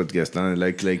our podcast.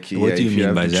 What do you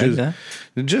mean by that?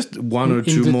 Huh? Just one or In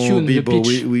two the more tune, the people.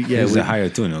 pitch. It's a higher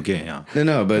tune, okay, yeah.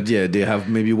 No, but they have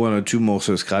maybe one or two more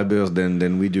subscribers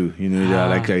than we do. You know, they are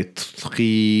like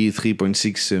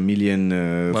 3.6 million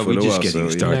Well, followers. we're just getting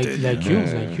started. Like you know?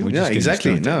 yours, like you. We're Yeah, just getting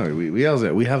exactly. started. No, we are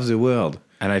there. We have the world.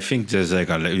 And I think there's like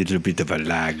a little bit of a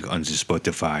lag on the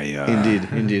Spotify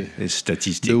Indeed.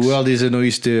 statistics. The world is an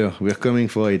oyster. We're coming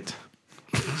for it.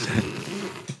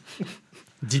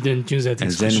 Didn't use that And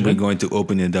expression. then we're going to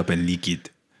open it up and leak it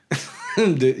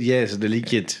The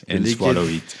liquid. and swallow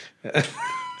it.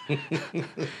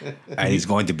 And it's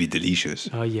going to be delicious.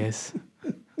 Oh, yes.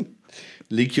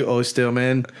 Lick your oyster,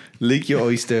 man. Lick your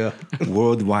oyster.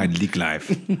 Worldwide leak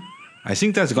life. I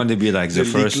think that's going to be like the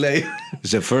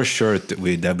first shirt that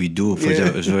we do for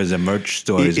the merch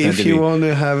store. Is going If to you be want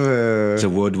to have the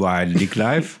worldwide leak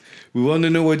life. we want to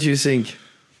know what you think.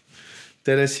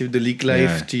 Tell us if the Leak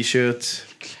Life Yeah. t-shirt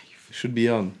should be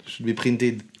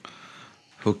printed.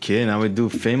 Okay, now we do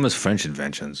famous French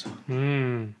inventions.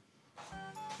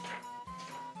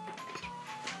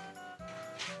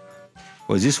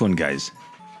 Well, this one, guys,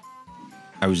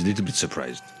 I was a little bit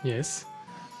surprised Yes.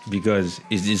 because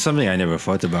it's something I never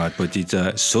thought about, but it's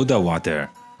soda water.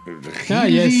 Ah,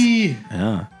 yes.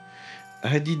 Yeah.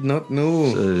 I did not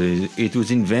know. It was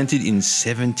invented in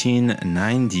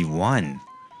 1791.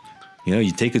 You know,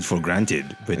 you take it for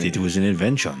granted, but it was an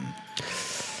invention.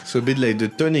 So a bit like the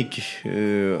tonic,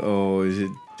 or is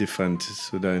it different?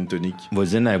 Soda and tonic. But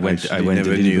then I went Actually, a never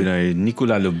little knew. bit.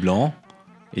 Nicolas Leblanc,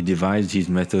 he devised his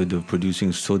method of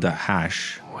producing soda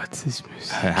hash. What's this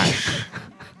music?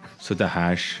 Soda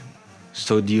hash,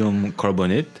 sodium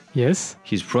carbonate. Yes.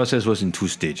 His process was in two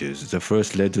stages. The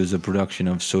first led to the production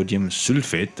of sodium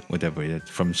sulfate, whatever it is,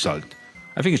 from salt.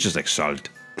 I think it's just like salt,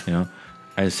 you know.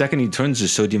 And second, he turns the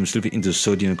sodium sulfate into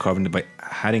sodium carbonate by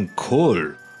adding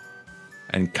coal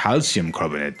and calcium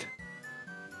carbonate.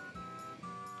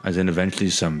 And then eventually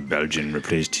some Belgian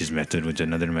replaced his method with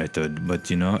another method. But,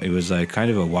 you know, it was like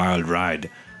kind of a wild ride.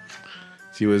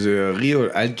 He was a real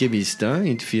alchemist, huh?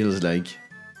 It feels like.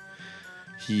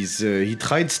 He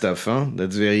tried stuff, huh?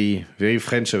 That's very, very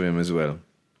French of him as well.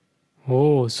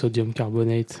 Oh, sodium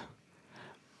carbonate.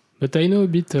 But I know a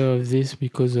bit of this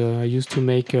because I used to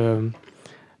make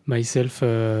myself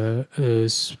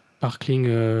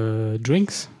sparkling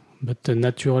drinks, but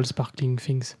natural sparkling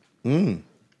things. What's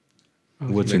Like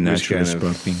a which natural kind of-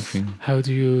 sparkling thing? How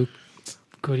do you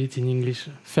call it in English?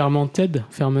 Fermented.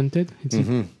 It's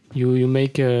you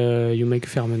make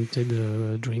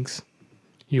fermented drinks.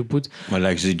 You put Well,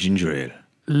 like the ginger ale.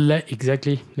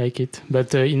 exactly like it,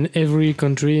 but in every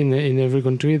country, in every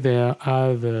country, they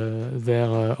have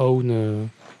their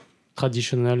own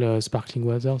traditional sparkling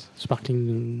waters,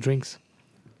 sparkling drinks.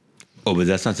 Oh, but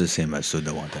that's not the same as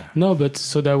soda water. No, but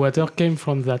soda water came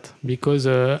from that because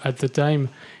at the time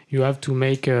you have to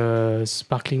make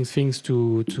sparkling things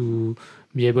to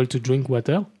be able to drink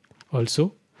water.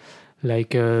 Also,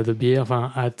 like the beer.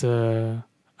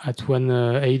 At one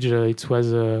age, it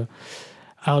was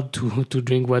hard to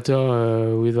drink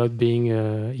water without being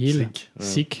ill,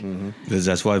 sick.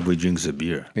 That's why we drink the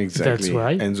beer. Exactly. That's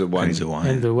why. And the wine. And the wine.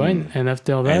 And the wine, and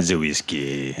after that, And the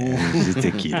whiskey. And the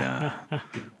tequila.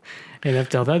 and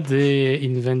after that, they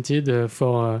invented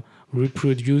for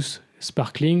reproduce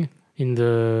sparkling in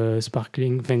the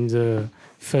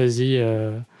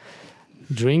fuzzy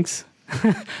drinks.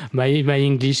 my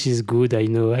English is good, I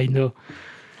know.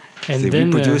 And They then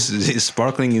reproduce the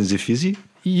sparkling in the fizzy?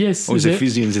 yes, Or the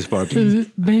fizzy in the sparkling?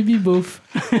 maybe both.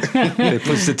 They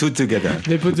put the two together.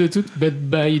 They put the two, but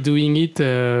by doing it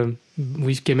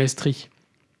with chemistry,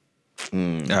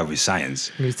 With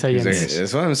science. with science.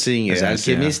 That's what I'm saying. As I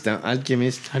say, Alchemist.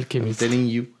 Alchemist. I'm telling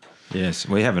you. Yes,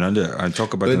 we have another. I'll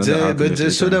talk about But another. the later.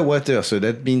 soda water, so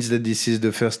that means that this is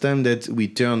the first time that we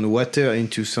turn water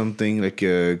into something like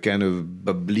a kind of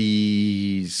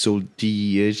bubbly,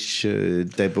 salty-ish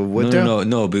type of water.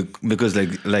 No, because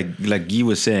like Guy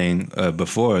was saying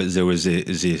before, there was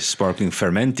the sparkling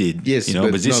fermented. Yes,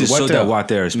 but this not is water. soda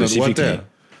water Not specifically. water.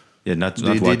 Yeah, not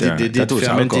They water. did That was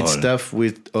fermented alcohol. stuff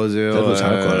with other. That was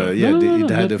alcohol. Yeah, it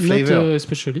had a flavor. Not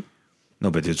especially. No,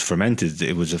 but it's fermented.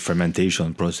 It was a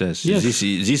fermentation process. Yes.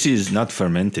 This is not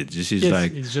fermented. This is Yes,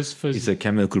 like it's just fuzzy. it's a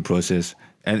chemical process,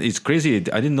 and it's crazy.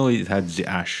 I didn't know it had the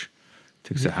ash.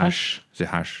 Takes the hash. The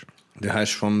hash. The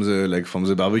hash from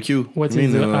the barbecue. What You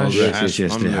is mean, the hash? Yes.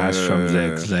 The hash from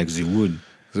like the wood.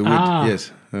 the wood. Ah.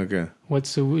 Yes. Okay.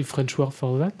 What's the French word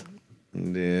for that?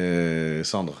 The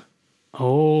cendre.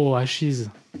 Oh, ashes,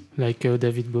 like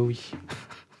David Bowie.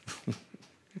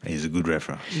 It's a good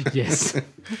reference. Yes.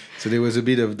 So there was a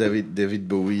bit of David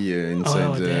Bowie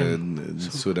inside damn. the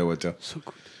soda water. So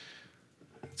good.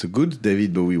 It's a good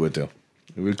David Bowie water.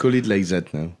 We'll call it like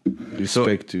that now. So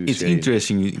Respect to it's Thierry.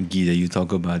 interesting, Guy, that you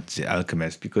talk about the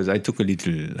alchemist, because I took a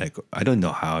little, I don't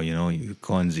know how, you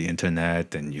go on the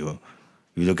internet and you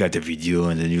look at the video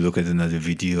and then you look at another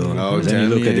video Oh, and then tell you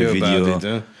look me at the about video it,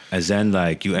 huh? and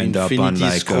then you end up on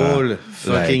Infinity scroll,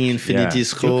 fucking infinity You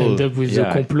scroll. end up with the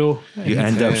Yeah. complot. You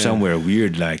end up Yeah. somewhere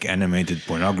weird like animated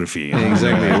pornography.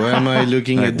 Exactly. Why am I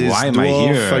looking Like, at this why am I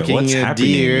dwarf here? fucking What's a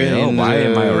happening? deer? in Why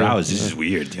am I the- aroused? This is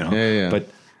weird, Yeah.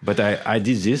 But I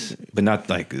did this, but not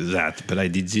like that. But I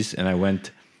did this, and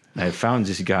I found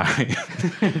this guy.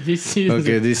 This is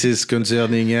Okay, this is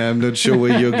concerning. I'm not sure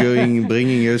where you're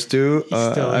bringing us to.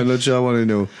 History. I'm not sure I want to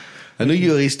know. I know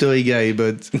you're a history guy,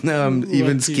 but now I'm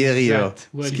even What is scarier. that?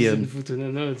 What is Scared. in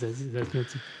Futuna? No, that's not it.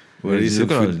 What is a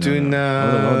Look at- Futuna?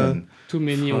 hold on. Too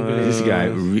many Uh, Anglais. This guy,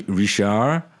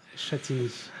 Richard Chatigny.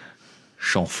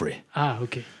 Chanfray. Ah,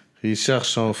 okay. Richard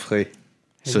Chanfray.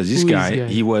 So And this who is guy,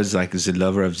 he was like the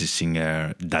lover of the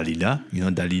singer Dalida. You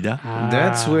know Dalida? Ah,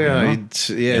 That's where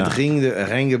yeah. it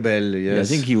rang a bell. Yes. Yeah, I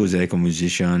think he was like a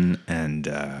musician and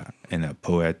a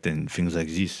poet and things like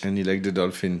this. And he liked the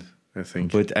dolphin, I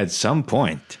think. But at some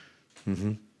point,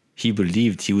 he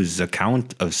believed he was the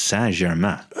Count of Saint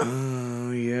Germain.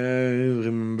 Oh yeah, I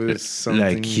remember something.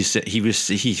 Like he said,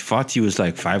 he thought he was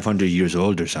like 500 years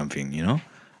old or something,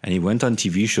 And he went on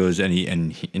TV shows and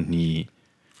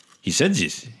he said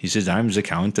this. He says, "I'm the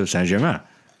Count of Saint Germain."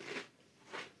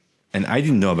 And I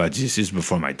didn't know about this. This is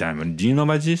before my time. Do you know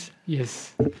about this?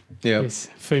 Yes. Yeah, Yes.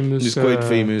 Famous. he's quite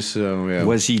famous. Yeah.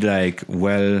 Was he like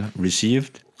well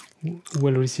received?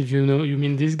 Well received. You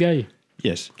mean this guy?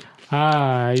 Yes.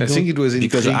 Ah, I think it was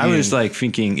Because I was intriguing. like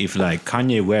thinking if like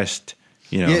Kanye West,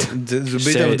 yeah, there's a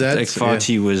bit said, of that. like thought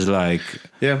he was like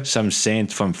Yeah. some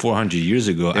saint from 400 years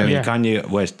ago. I mean, Yeah. Kanye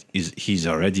West he's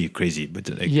already crazy, but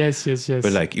like, Yes.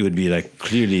 but like it would be like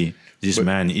clearly this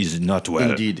man is not well.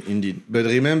 Indeed. But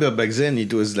remember, back then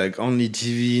it was like only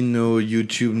TV, no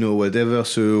YouTube, no whatever.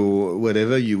 So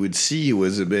whatever you would see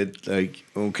was a bit like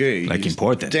okay, Like you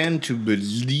important. Tend to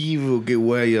believe okay,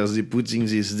 why are they putting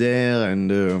this there?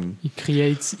 And he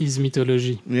creates his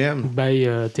mythology yeah. by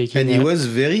taking. And he was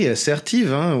very assertive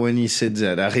when he said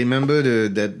that. I remember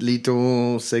that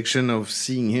little section of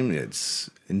seeing him.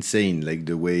 It's insane, like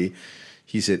the way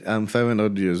he said, "I'm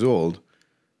 500 years old,"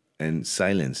 and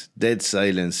silence, dead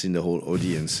silence in the whole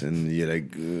audience. And you're like,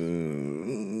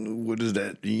 what does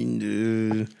that mean?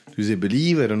 Do they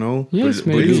believe? I don't know. Yes, But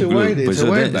maybe. it's a while, But it's a so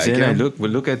while then, back. then I huh?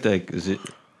 look at like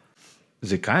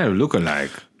the kind of look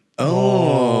alike.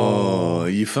 Oh,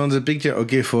 you found the picture.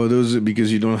 Okay, for those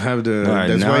because you don't have the. Right,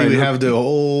 that's now why I we look- have the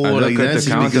whole I look like at the that. Is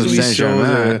Count because of we saw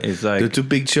Saint-Germain, it's like- the two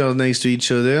pictures next to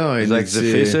each other. And It's like the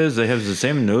faces, they have the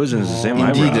same nose and the same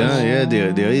Indeed, eyebrows.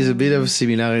 yeah, there is a bit of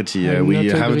similarity. I'm We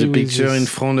not have the agree with picture this. in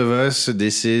front of us.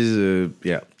 This is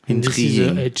And this is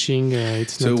intriguing. etching.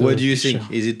 It's So, not what a do you picture.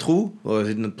 think? Is it true or is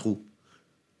it not true?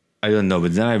 I don't know,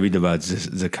 but then I read about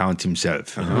the Count himself.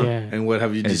 Yeah. And what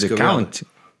have you And the discovered? Count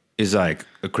is like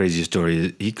a crazy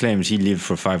story. He claims he lived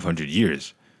for 500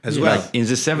 years. As well. Like in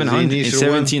the 700, in initial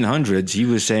one? 1700s, he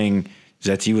was saying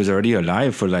that he was already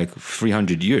alive for like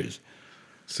 300 years.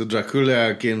 So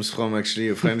Dracula comes from actually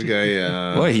a French guy.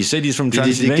 Well, he said he's from did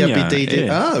he Transylvania. decapitate it?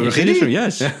 Ah, He said really? he's from-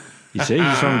 yes. He said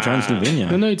he's from Transylvania.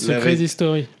 No, it's a Love crazy it.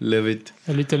 story. Love it.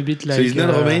 A little bit like. So he's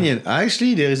not Romanian.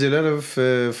 Actually, there is a lot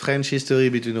of French history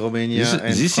between Romania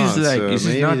and This France. is like so this is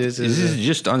maybe not. this This is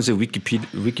just on the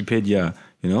Wikipedia.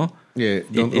 yeah.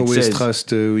 Don't it always says- trust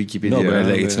Wikipedia. No, but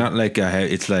like, huh? it's not like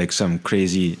it's like some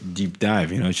crazy deep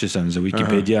dive. It's just on the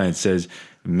Wikipedia. And it says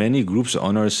many groups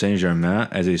honor Saint Germain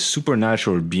as a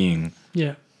supernatural being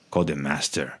Yeah. called the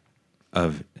master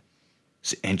of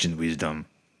the ancient wisdom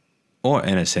or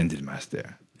an ascended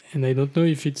master. And I don't know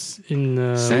if it's in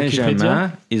Saint-Germain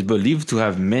Wikipedia. is believed to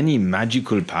have many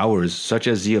magical powers, such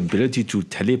as the ability to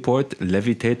teleport,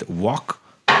 levitate, walk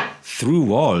through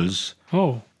walls,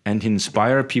 Oh, and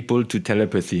inspire people to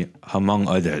telepathy, among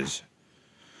others.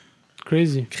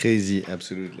 crazy. Crazy,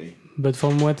 absolutely. But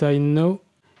from what I know,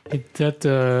 it's that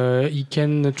he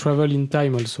can travel in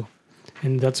time also.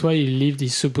 And that's why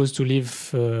he's supposed to live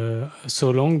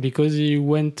so long, because he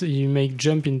make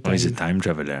jump in Oh, time. he's a time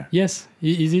traveler. Yes.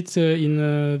 Is it in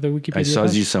the Wikipedia I saw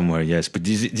page? this somewhere, yes. But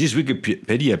this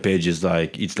Wikipedia page is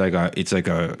like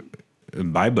a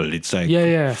Bible. It's like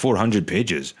Yeah. 400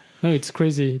 pages. No, it's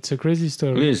crazy. It's a crazy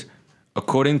story. Yes.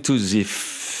 According to the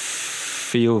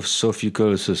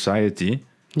Theosophical Society,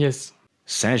 Yes.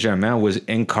 Saint-Germain was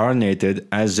incarnated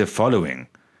as the following: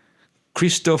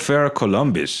 Christopher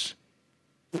Columbus,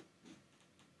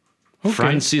 Okay.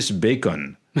 Francis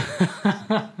Bacon,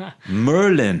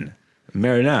 Merlin,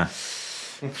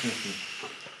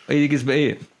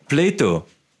 Plato.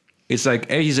 It's like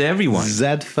he's everyone.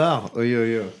 That far. Oh,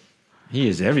 yo. He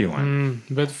is everyone.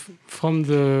 But from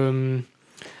the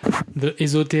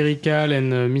esoterical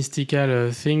and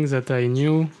mystical things that I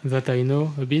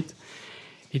know a bit,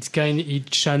 it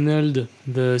channeled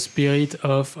the spirit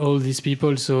of all these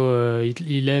people. So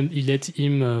he let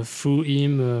him through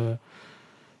him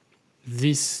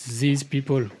these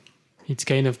people. It's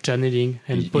kind of channeling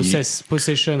and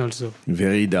possession also.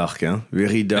 Very dark, huh?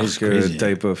 Very dark It's crazy.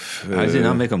 type of... How did they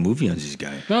not make a movie on this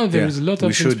guy? No, there is a lot we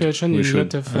of should, inspiration we in a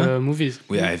should. lot of movies.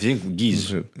 I think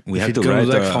Guys, we If have it to comes write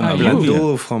like from a you? movie.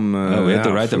 Plato, from... We have to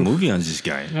yeah, write a movie on this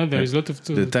guy, Yeah, there is a lot of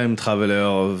The time traveler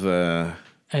of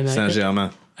and Saint-Germain.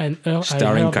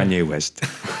 starring I heard, Kanye West.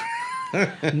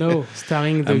 No,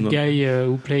 starring the I'm not- guy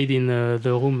who played in The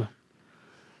Room.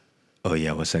 Oh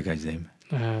yeah, what's that guy's name?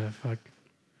 Fuck.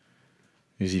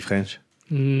 Is he French?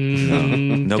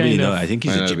 Nobody kind knows. of. I think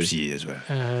he's a Might not be. gypsy as well.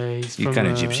 He's He's from, kind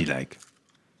of gypsy-like.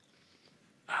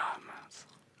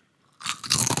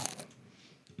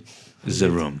 The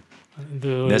Room.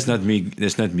 That's not me.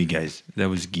 That's not me, guys. That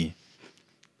was Guy.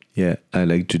 Yeah, I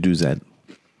like to do that.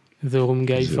 The Room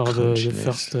guy The for the crunchiness.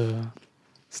 first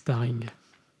starring.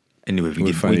 Anyway,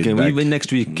 We'll find it back.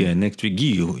 next week. Next week, Guy,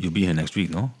 you'll be here next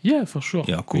week, no? Yeah, for sure.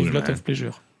 Yeah, cool, With a lot man. of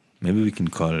pleasure. Maybe we can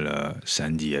call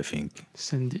Sandy. I think.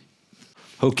 Sandy.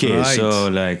 Okay, Right. so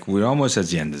like we're almost at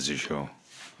the end of the show,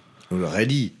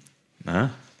 Already. huh?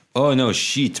 Oh no,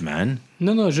 shit, man,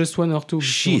 No, just one or two.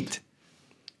 shit.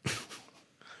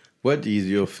 What is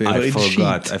your favorite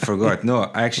I forgot. No,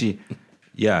 actually,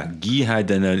 yeah, Guy had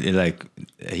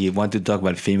he wanted to talk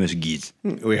about famous Guys.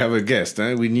 We have a guest,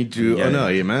 huh? We need to Yeah.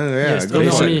 honor him, huh? Yeah, Yes, go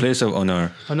honor for me. it. Place of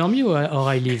honor. Honor me or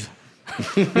I leave?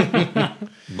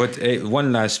 But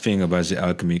one last thing about the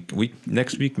alchemy.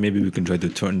 Next week maybe we can try to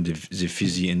turn the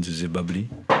fizzy into the bubbly.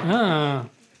 Ah,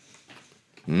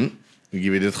 We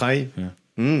give it a try? Yeah.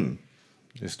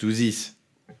 Let's do this.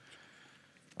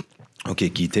 Okay,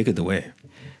 Guy, take it away.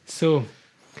 so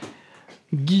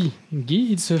Guy,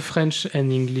 it's a French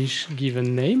and English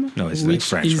given name. No, it's like which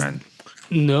French, is- man.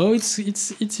 No, it's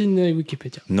in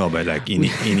Wikipedia, No, but like in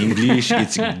English,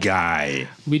 it's Guy.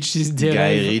 which is Guy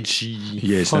derived Ritchie.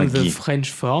 Yes, from not the Guy. French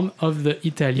form of the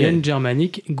Italian Yeah.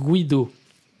 Germanic Guido.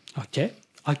 Okay.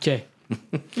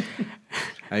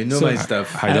 I know So- my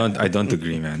stuff. I don't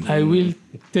agree, man. I will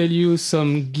tell you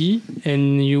some Guy,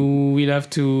 and you will have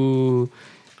to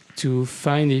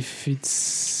find if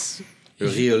it's A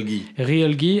real Guy.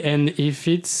 real Guy, and if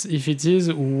it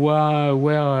is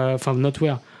where from not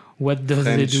where. What does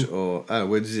they French do? or...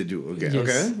 what do they do? Okay,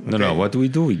 Yes. okay. No. What do we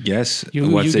do? We guess You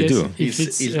what they guess do. if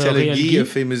it's He'll a tell a real Guy, Guy. a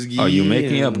famous Guy. Are you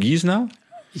making up and- Guys now?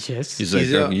 Yes. It's like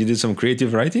Either- you did some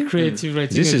creative writing. Creative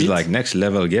writing. This a is bit. like next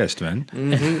level guest, man.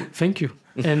 Thank you.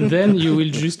 And then you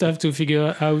will just have to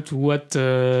figure out what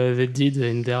they did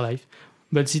in their life.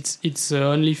 But it's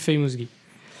only famous Guy.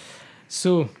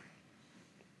 So,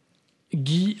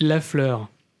 Guy Lafleur.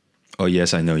 Oh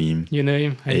yes, I know him. You know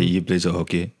him? Hey, he plays a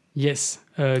hockey. Yes.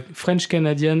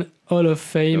 French-Canadian Hall of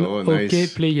Fame Oh, hockey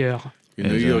nice. player. You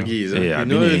know your Guys, huh? Yeah, You I've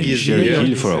know been your in Guys. Cherry Yeah,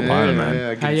 Hill for a yeah, while, yeah, man.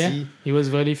 I Ah, can yeah? see. He was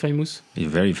very famous. He's a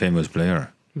very famous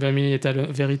player. Very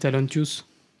talented.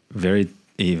 Very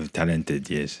talented,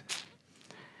 yes.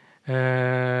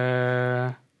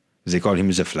 They call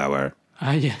him the flower.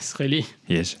 Yes, really.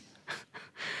 Yes.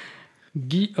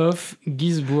 Guy of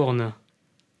Gisborne.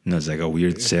 No, it's like a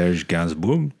weird Serge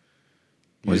Gainsbourg.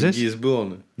 What's this?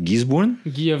 Gisborne. Gisbourne?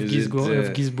 Guy of Is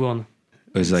it, Gisborne.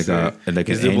 It's like an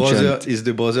Is the brother? ancient. Is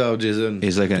the brother of Jason?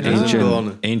 It's like an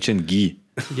Gisborne. ancient Guy.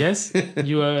 Yes,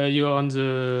 you are on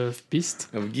the piste.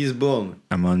 Of Gisborne.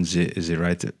 I'm on the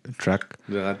right track.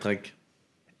 The rat track.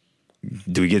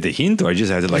 Do we get a hint, or I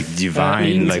just have to like divine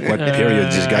hint, like what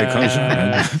period this guy comes from?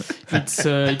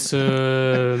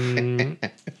 Man?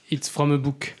 It's from a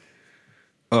book.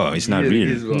 Oh, it's not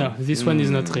real. No, this one is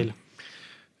not real.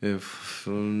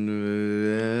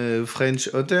 From French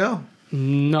author?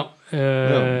 No.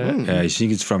 I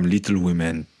think it's from Little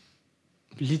Women.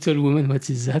 Little Woman, what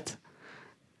is that?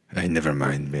 Never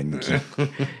mind, man.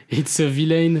 It's a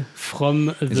villain from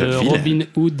the villain? Robin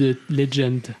Hood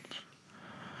legend.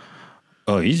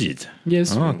 Oh, is it?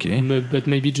 Yes. Oh, okay. But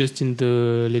maybe just in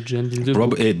the legend, in the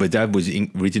book. But that was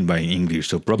written by English,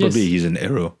 so probably Yes. he's an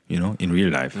hero, in real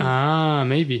life. Ah,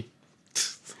 maybe.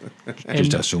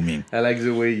 Just assuming. I like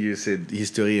the way you said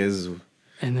history has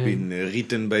And been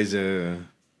written by the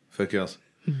fuckers.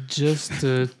 just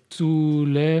two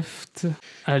left.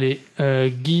 Allez,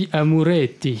 Guy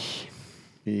Amuretti.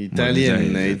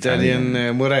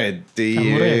 Italian Moretti.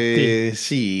 Moretti.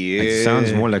 Sì. It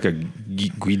sounds more like a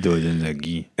Guido than a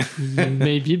Guy.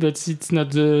 Maybe, but it's not.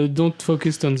 Don't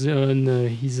focus on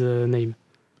his name.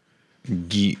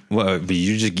 Guy. Well, but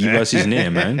you just give us his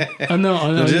name, man. Oh no,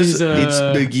 It's he's,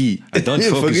 the Guy. Don't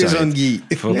focus on it.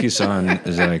 Guy. Focus on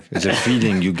the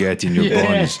feeling you get in your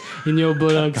bones. in your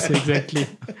bollocks, exactly.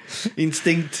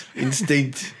 Instinct.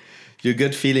 Your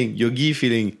gut feeling. Your Guy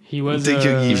feeling. He was. Take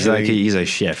your Guy He's like feeling. he's a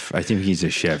chef. I think he's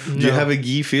a chef. Do you have a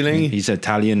Guy feeling? He's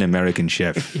Italian American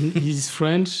chef. He's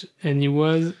French, and he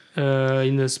was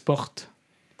in a sport.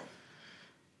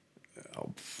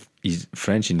 He's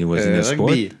French and he was in a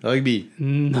sport. Rugby.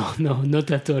 No,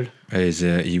 not at all.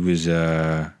 He was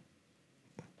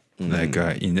like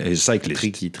a cyclist.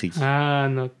 Tricky. Ah,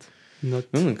 not.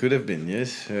 Could have been,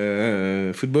 yes.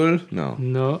 Football? No.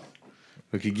 No.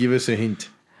 Okay, give us a hint.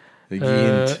 Give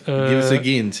us a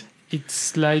hint.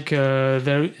 It's like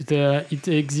it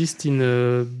exists in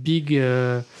a big.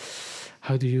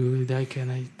 How can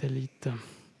I tell it?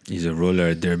 He's a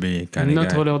roller derby kind of Not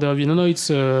guy. roller derby. No. It's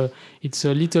a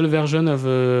little version of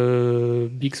a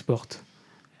big sport,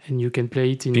 and you can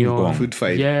play it in Ping your pong. Foot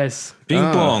fight. Yes, Ping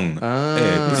pong.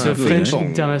 it's a good, French eh?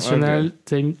 international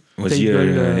table. Was he?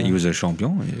 He was a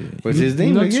champion. What's his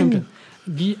name Not again? champion.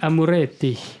 Guy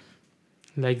Amoretti,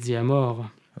 like the Amor.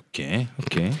 Okay.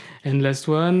 And last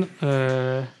one,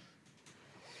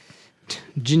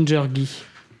 Ginger Guy.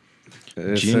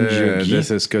 Ginger Guy?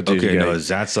 That's a Scottish Okay, guy. no,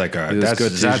 that's like a He's a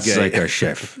Scottish that's guy. like a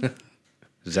chef.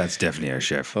 That's definitely a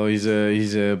chef. Oh, he's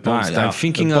a porn star. I'm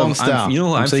thinking a porn of star.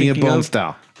 I'm saying thinking a porn of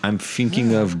star. I'm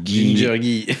thinking of Ginger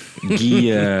Guy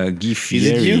Guy. Guy Fieri. Is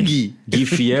it you, Guy? Guy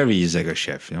Fieri is like a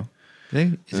chef,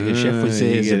 He's like a chef with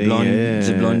you're the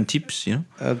getting, blonde tips,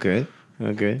 Okay.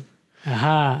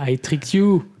 Aha, I tricked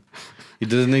you. It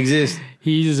doesn't exist.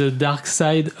 He is the dark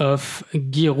side of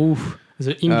Giroud,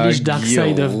 the English dark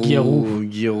side of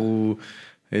Giroud. Giroud.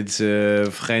 It's a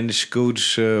French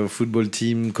coach, football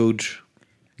team coach.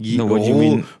 No, what do you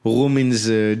mean? Roux means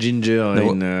ginger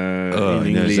in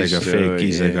English. It's like a fake.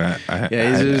 He's like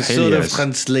it's a sort of alias.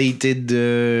 translated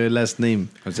last name.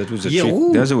 That was a Giroud.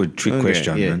 trick. That's a trick Okay,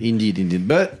 question, yeah, man. indeed.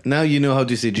 But now you know how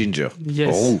to say ginger.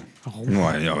 Yes. Roux. No,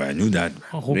 I knew that.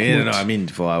 No, I mean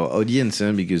for our audience,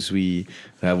 because we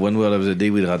have one word of the day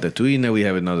with ratatouille, now we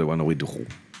have another one with roux.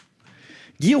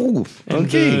 Giroud. And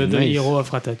Okay, the nice. hero of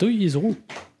Ratatouille is Roux.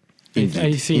 Indeed,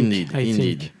 I think.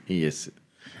 indeed. Yes.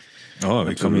 Oh,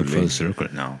 we're coming full circle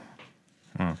now.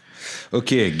 Oh.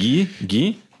 Okay,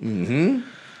 Guy. Mm-hmm.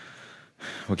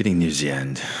 We're getting near the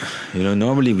end.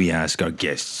 Normally we ask our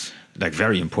guests like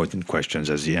very important questions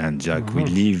at the end. Like we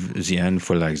leave the end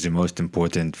for like the most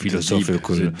important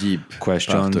philosophical the deep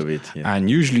questions. part of it, yeah. And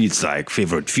usually it's like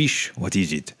favorite fish. What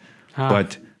is it?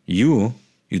 But you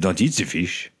don't eat the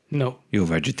fish. No. You're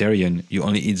vegetarian. You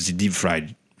only eat the deep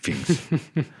fried things.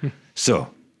 So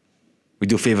we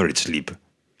do favorite sleep.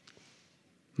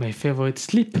 My favorite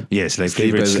sleep. Yes, like Sleep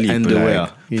favorite as sleep. underwear.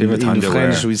 Like favorite in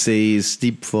underwear. French, we say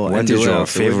sleep for What underwear. is your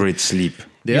So favorite sleep?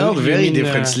 They are You very mean,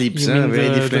 different sleeps, you mean very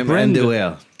the different brand?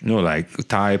 underwear. No, like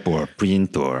type or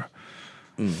print or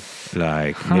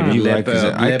like maybe you like.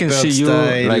 I can see you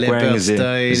style, like wearing leopard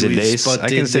style the with lace. I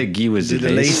can say spotted- Guy with the the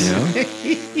lace.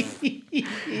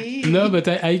 lace. No, but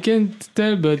I can't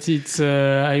tell, but it's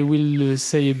I will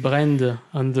say brand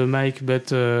on the mic,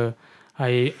 but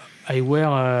I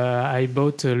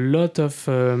bought a lot of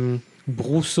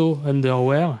Brousseau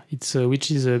underwear. It's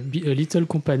which is a little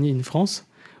company in France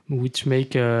which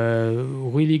make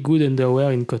really good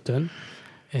underwear in cotton,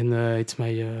 and it's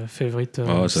my favorite.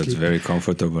 So it's sleep. very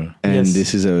comfortable. And Yes.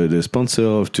 this is the sponsor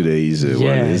of today's one.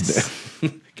 Yes.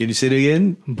 Can you say it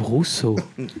again? Brousseau.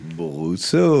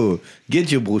 Brousseau.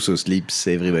 Get your Brousseau sleeps,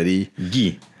 everybody.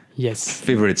 Guy, Yes.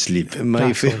 Favorite sleep.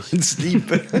 My Sorry. favorite sleep.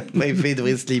 My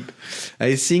favorite sleep.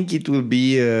 I think it will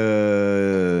be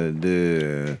the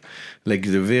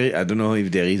very. I don't know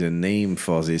if there is a name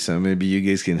for this. Maybe you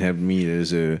guys can help me.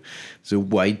 The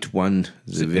white one,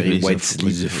 the very with white the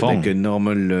sleep, phone. like a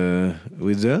normal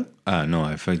with the. No,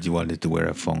 I thought you wanted to wear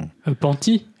a phone. A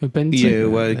panty? A panty? Yeah,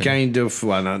 well, kind of.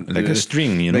 Well, not, Like a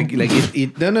string, you know? Like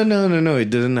it. No. It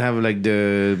doesn't have like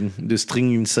the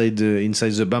string inside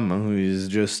the bum. Huh? It's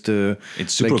just.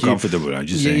 It's super like comfortable, I'm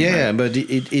just saying. Yeah, but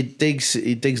it takes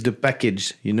the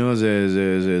package. You know,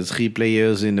 the 3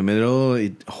 players in the middle.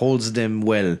 It holds them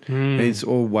well. And it's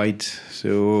all white.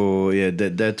 So yeah,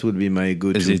 that would be my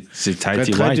go-to. Is it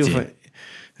tighty Try to whitey? fi-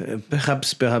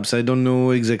 Perhaps I don't know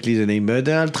exactly the name, but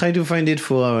I'll try to find it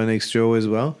for our next show as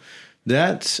well.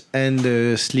 That and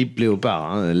Sleep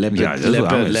Leopard, leopard, Yeah, that's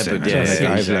what I was leopard. saying.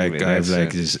 Yeah, I exactly. have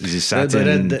like That's, this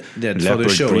satin that for the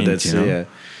leopard show. print, That's you know? yeah.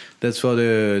 That's for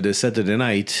the Saturday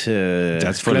night.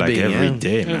 That's for clubbing, like every yeah?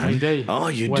 day, man. Every day. Oh,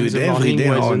 you One do the it every morning, day.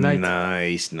 one the Oh, night.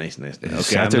 nice. Okay,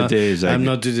 Saturday is like I'm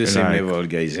not to the same like- level,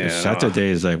 guys. Yeah, Saturday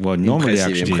is like well, normally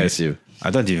Impressive. I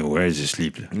don't even wear the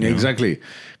sleep. you know? Exactly.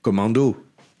 Commando.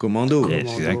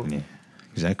 Yes,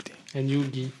 exactly. And you,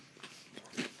 Guy?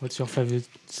 What's your favorite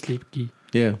sleep, Guy?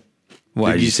 Yeah.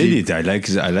 Well, Did you you said see- it. I like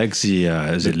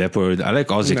the leopard. I like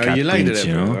all the No, cat you like the prints,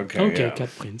 you leopard. know? Okay, yeah. cat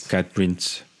prints. Cat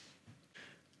prints.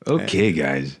 Okay,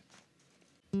 guys.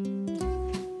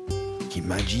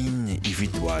 Imagine if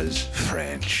it was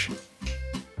French.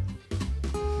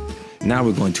 Now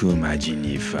we're going to imagine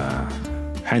if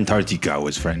Antarctica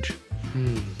was French.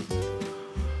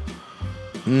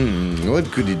 What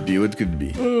could it be?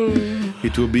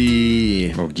 It will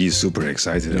be. Oh, Guy's super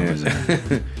excited over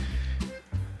there.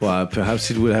 Well,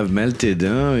 perhaps it will have melted,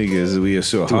 huh? Because we are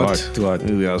so Too hot. hot, too hot.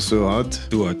 We are so hot.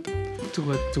 Too hot.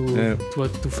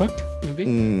 To fuck, maybe?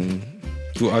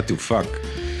 Too hot to fuck.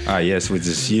 Ah, yes, with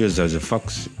the seals as a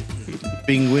fox.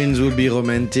 Penguins will be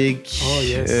romantic. Oh,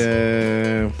 yes.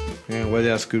 Yeah, what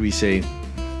else could we say?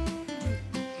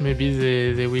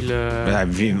 Maybe they will... I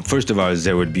mean, first of all,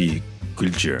 there would be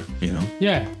culture, you know?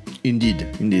 yeah.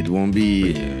 Indeed. Won't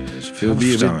be. It'll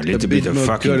be a little bit of more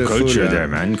fucking colorful, culture there,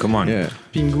 man. Come on. Yeah.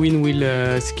 Penguin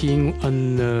will skiing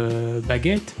on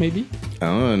baguette, maybe?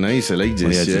 Oh, nice. I like Oh,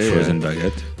 this. yeah, it's a frozen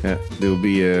baguette. Yeah, there will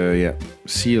be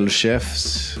seal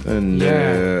chefs and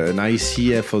Yeah. an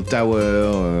icy Eiffel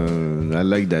Tower. I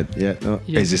like that. Yeah, Yeah.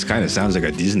 Hey, this kind of sounds like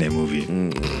a Disney movie.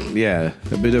 yeah.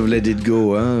 A bit of Let It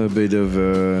Go, huh? A bit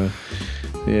of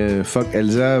fuck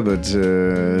Elsa, but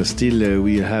still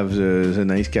we have the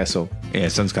nice castle. Yeah,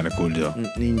 it sounds kind of cool, though.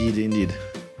 Indeed.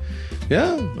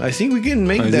 Yeah, I think we can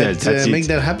make Oh, yeah, that's make it.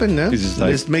 that happen. Huh? This is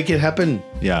like- Let's make it happen.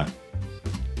 Yeah.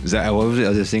 What was the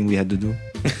other thing we had to do?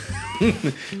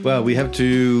 Well, we have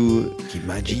to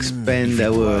Imagine expand if it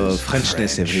our was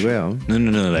Frenchness French. everywhere. Huh?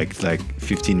 No. Like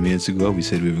 15 minutes ago, we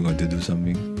said we were going to do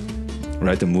something.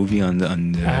 Write a movie on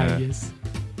Yes.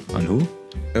 on who?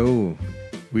 Oh,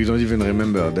 we don't even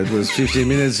remember. That was 15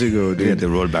 minutes ago. We had Dude. to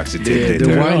roll back the tape The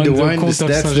later. wine, On the the wine. Comte of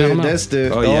That's Saint-Germain.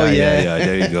 the. Oh, yeah.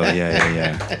 There you go.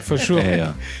 Yeah. For sure.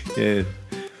 Yeah.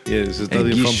 So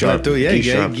starting Guy from sharp. Plateau. Yeah, Guy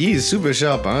sharp. Guy is super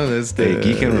sharp. Huh? That's the.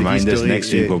 Hey, Guy can the remind us history.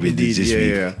 next week what we did Indeed, this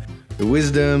week. Yeah. The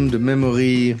wisdom, the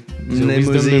memory, The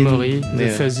wisdom memory, the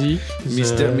yeah. fuzzy,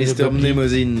 Mr. bubbly.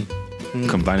 Mnemosyne.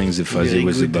 Combining the fuzzy Very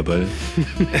with good. the bubble.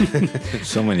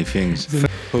 So many things.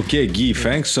 Okay, Guy,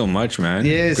 thanks so much, man.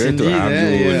 Yes, Great indeed, to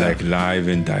have you yeah. like live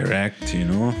and direct, you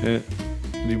know?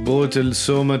 You brought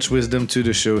so much wisdom to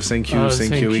the show. Thank you, Oh, thank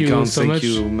thank you. We you can't so thank much.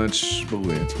 you much.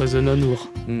 It was an honor.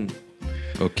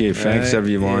 Okay, thanks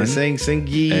everyone. Yeah, thanks, Guy.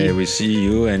 Hey, we see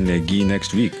you and Guy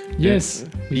next week. Yes.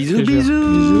 with Bisous, pleasure.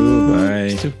 Bisous,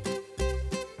 bye. Bisous.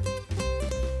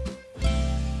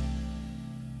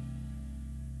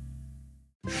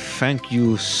 Thank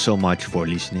you so much for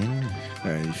listening,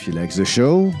 If you like the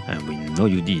show, and we know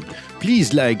you did.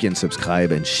 please like and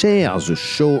subscribe and share the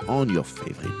show on your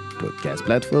favorite podcast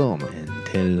platform. And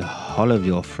tell all of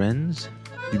your friends.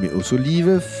 You may also leave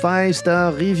a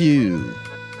 5-star review.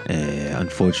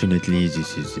 Unfortunately,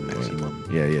 this is the maximum.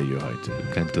 Yeah, you're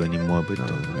right. Can't do any more, but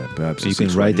Perhaps you can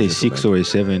write a 6 or a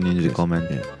 7 in the comment.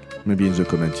 Yeah. Maybe in the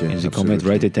comment. Yeah, In the comment,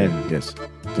 write a 10. Yes.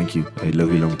 Thank you. I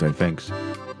love you long time. Thanks.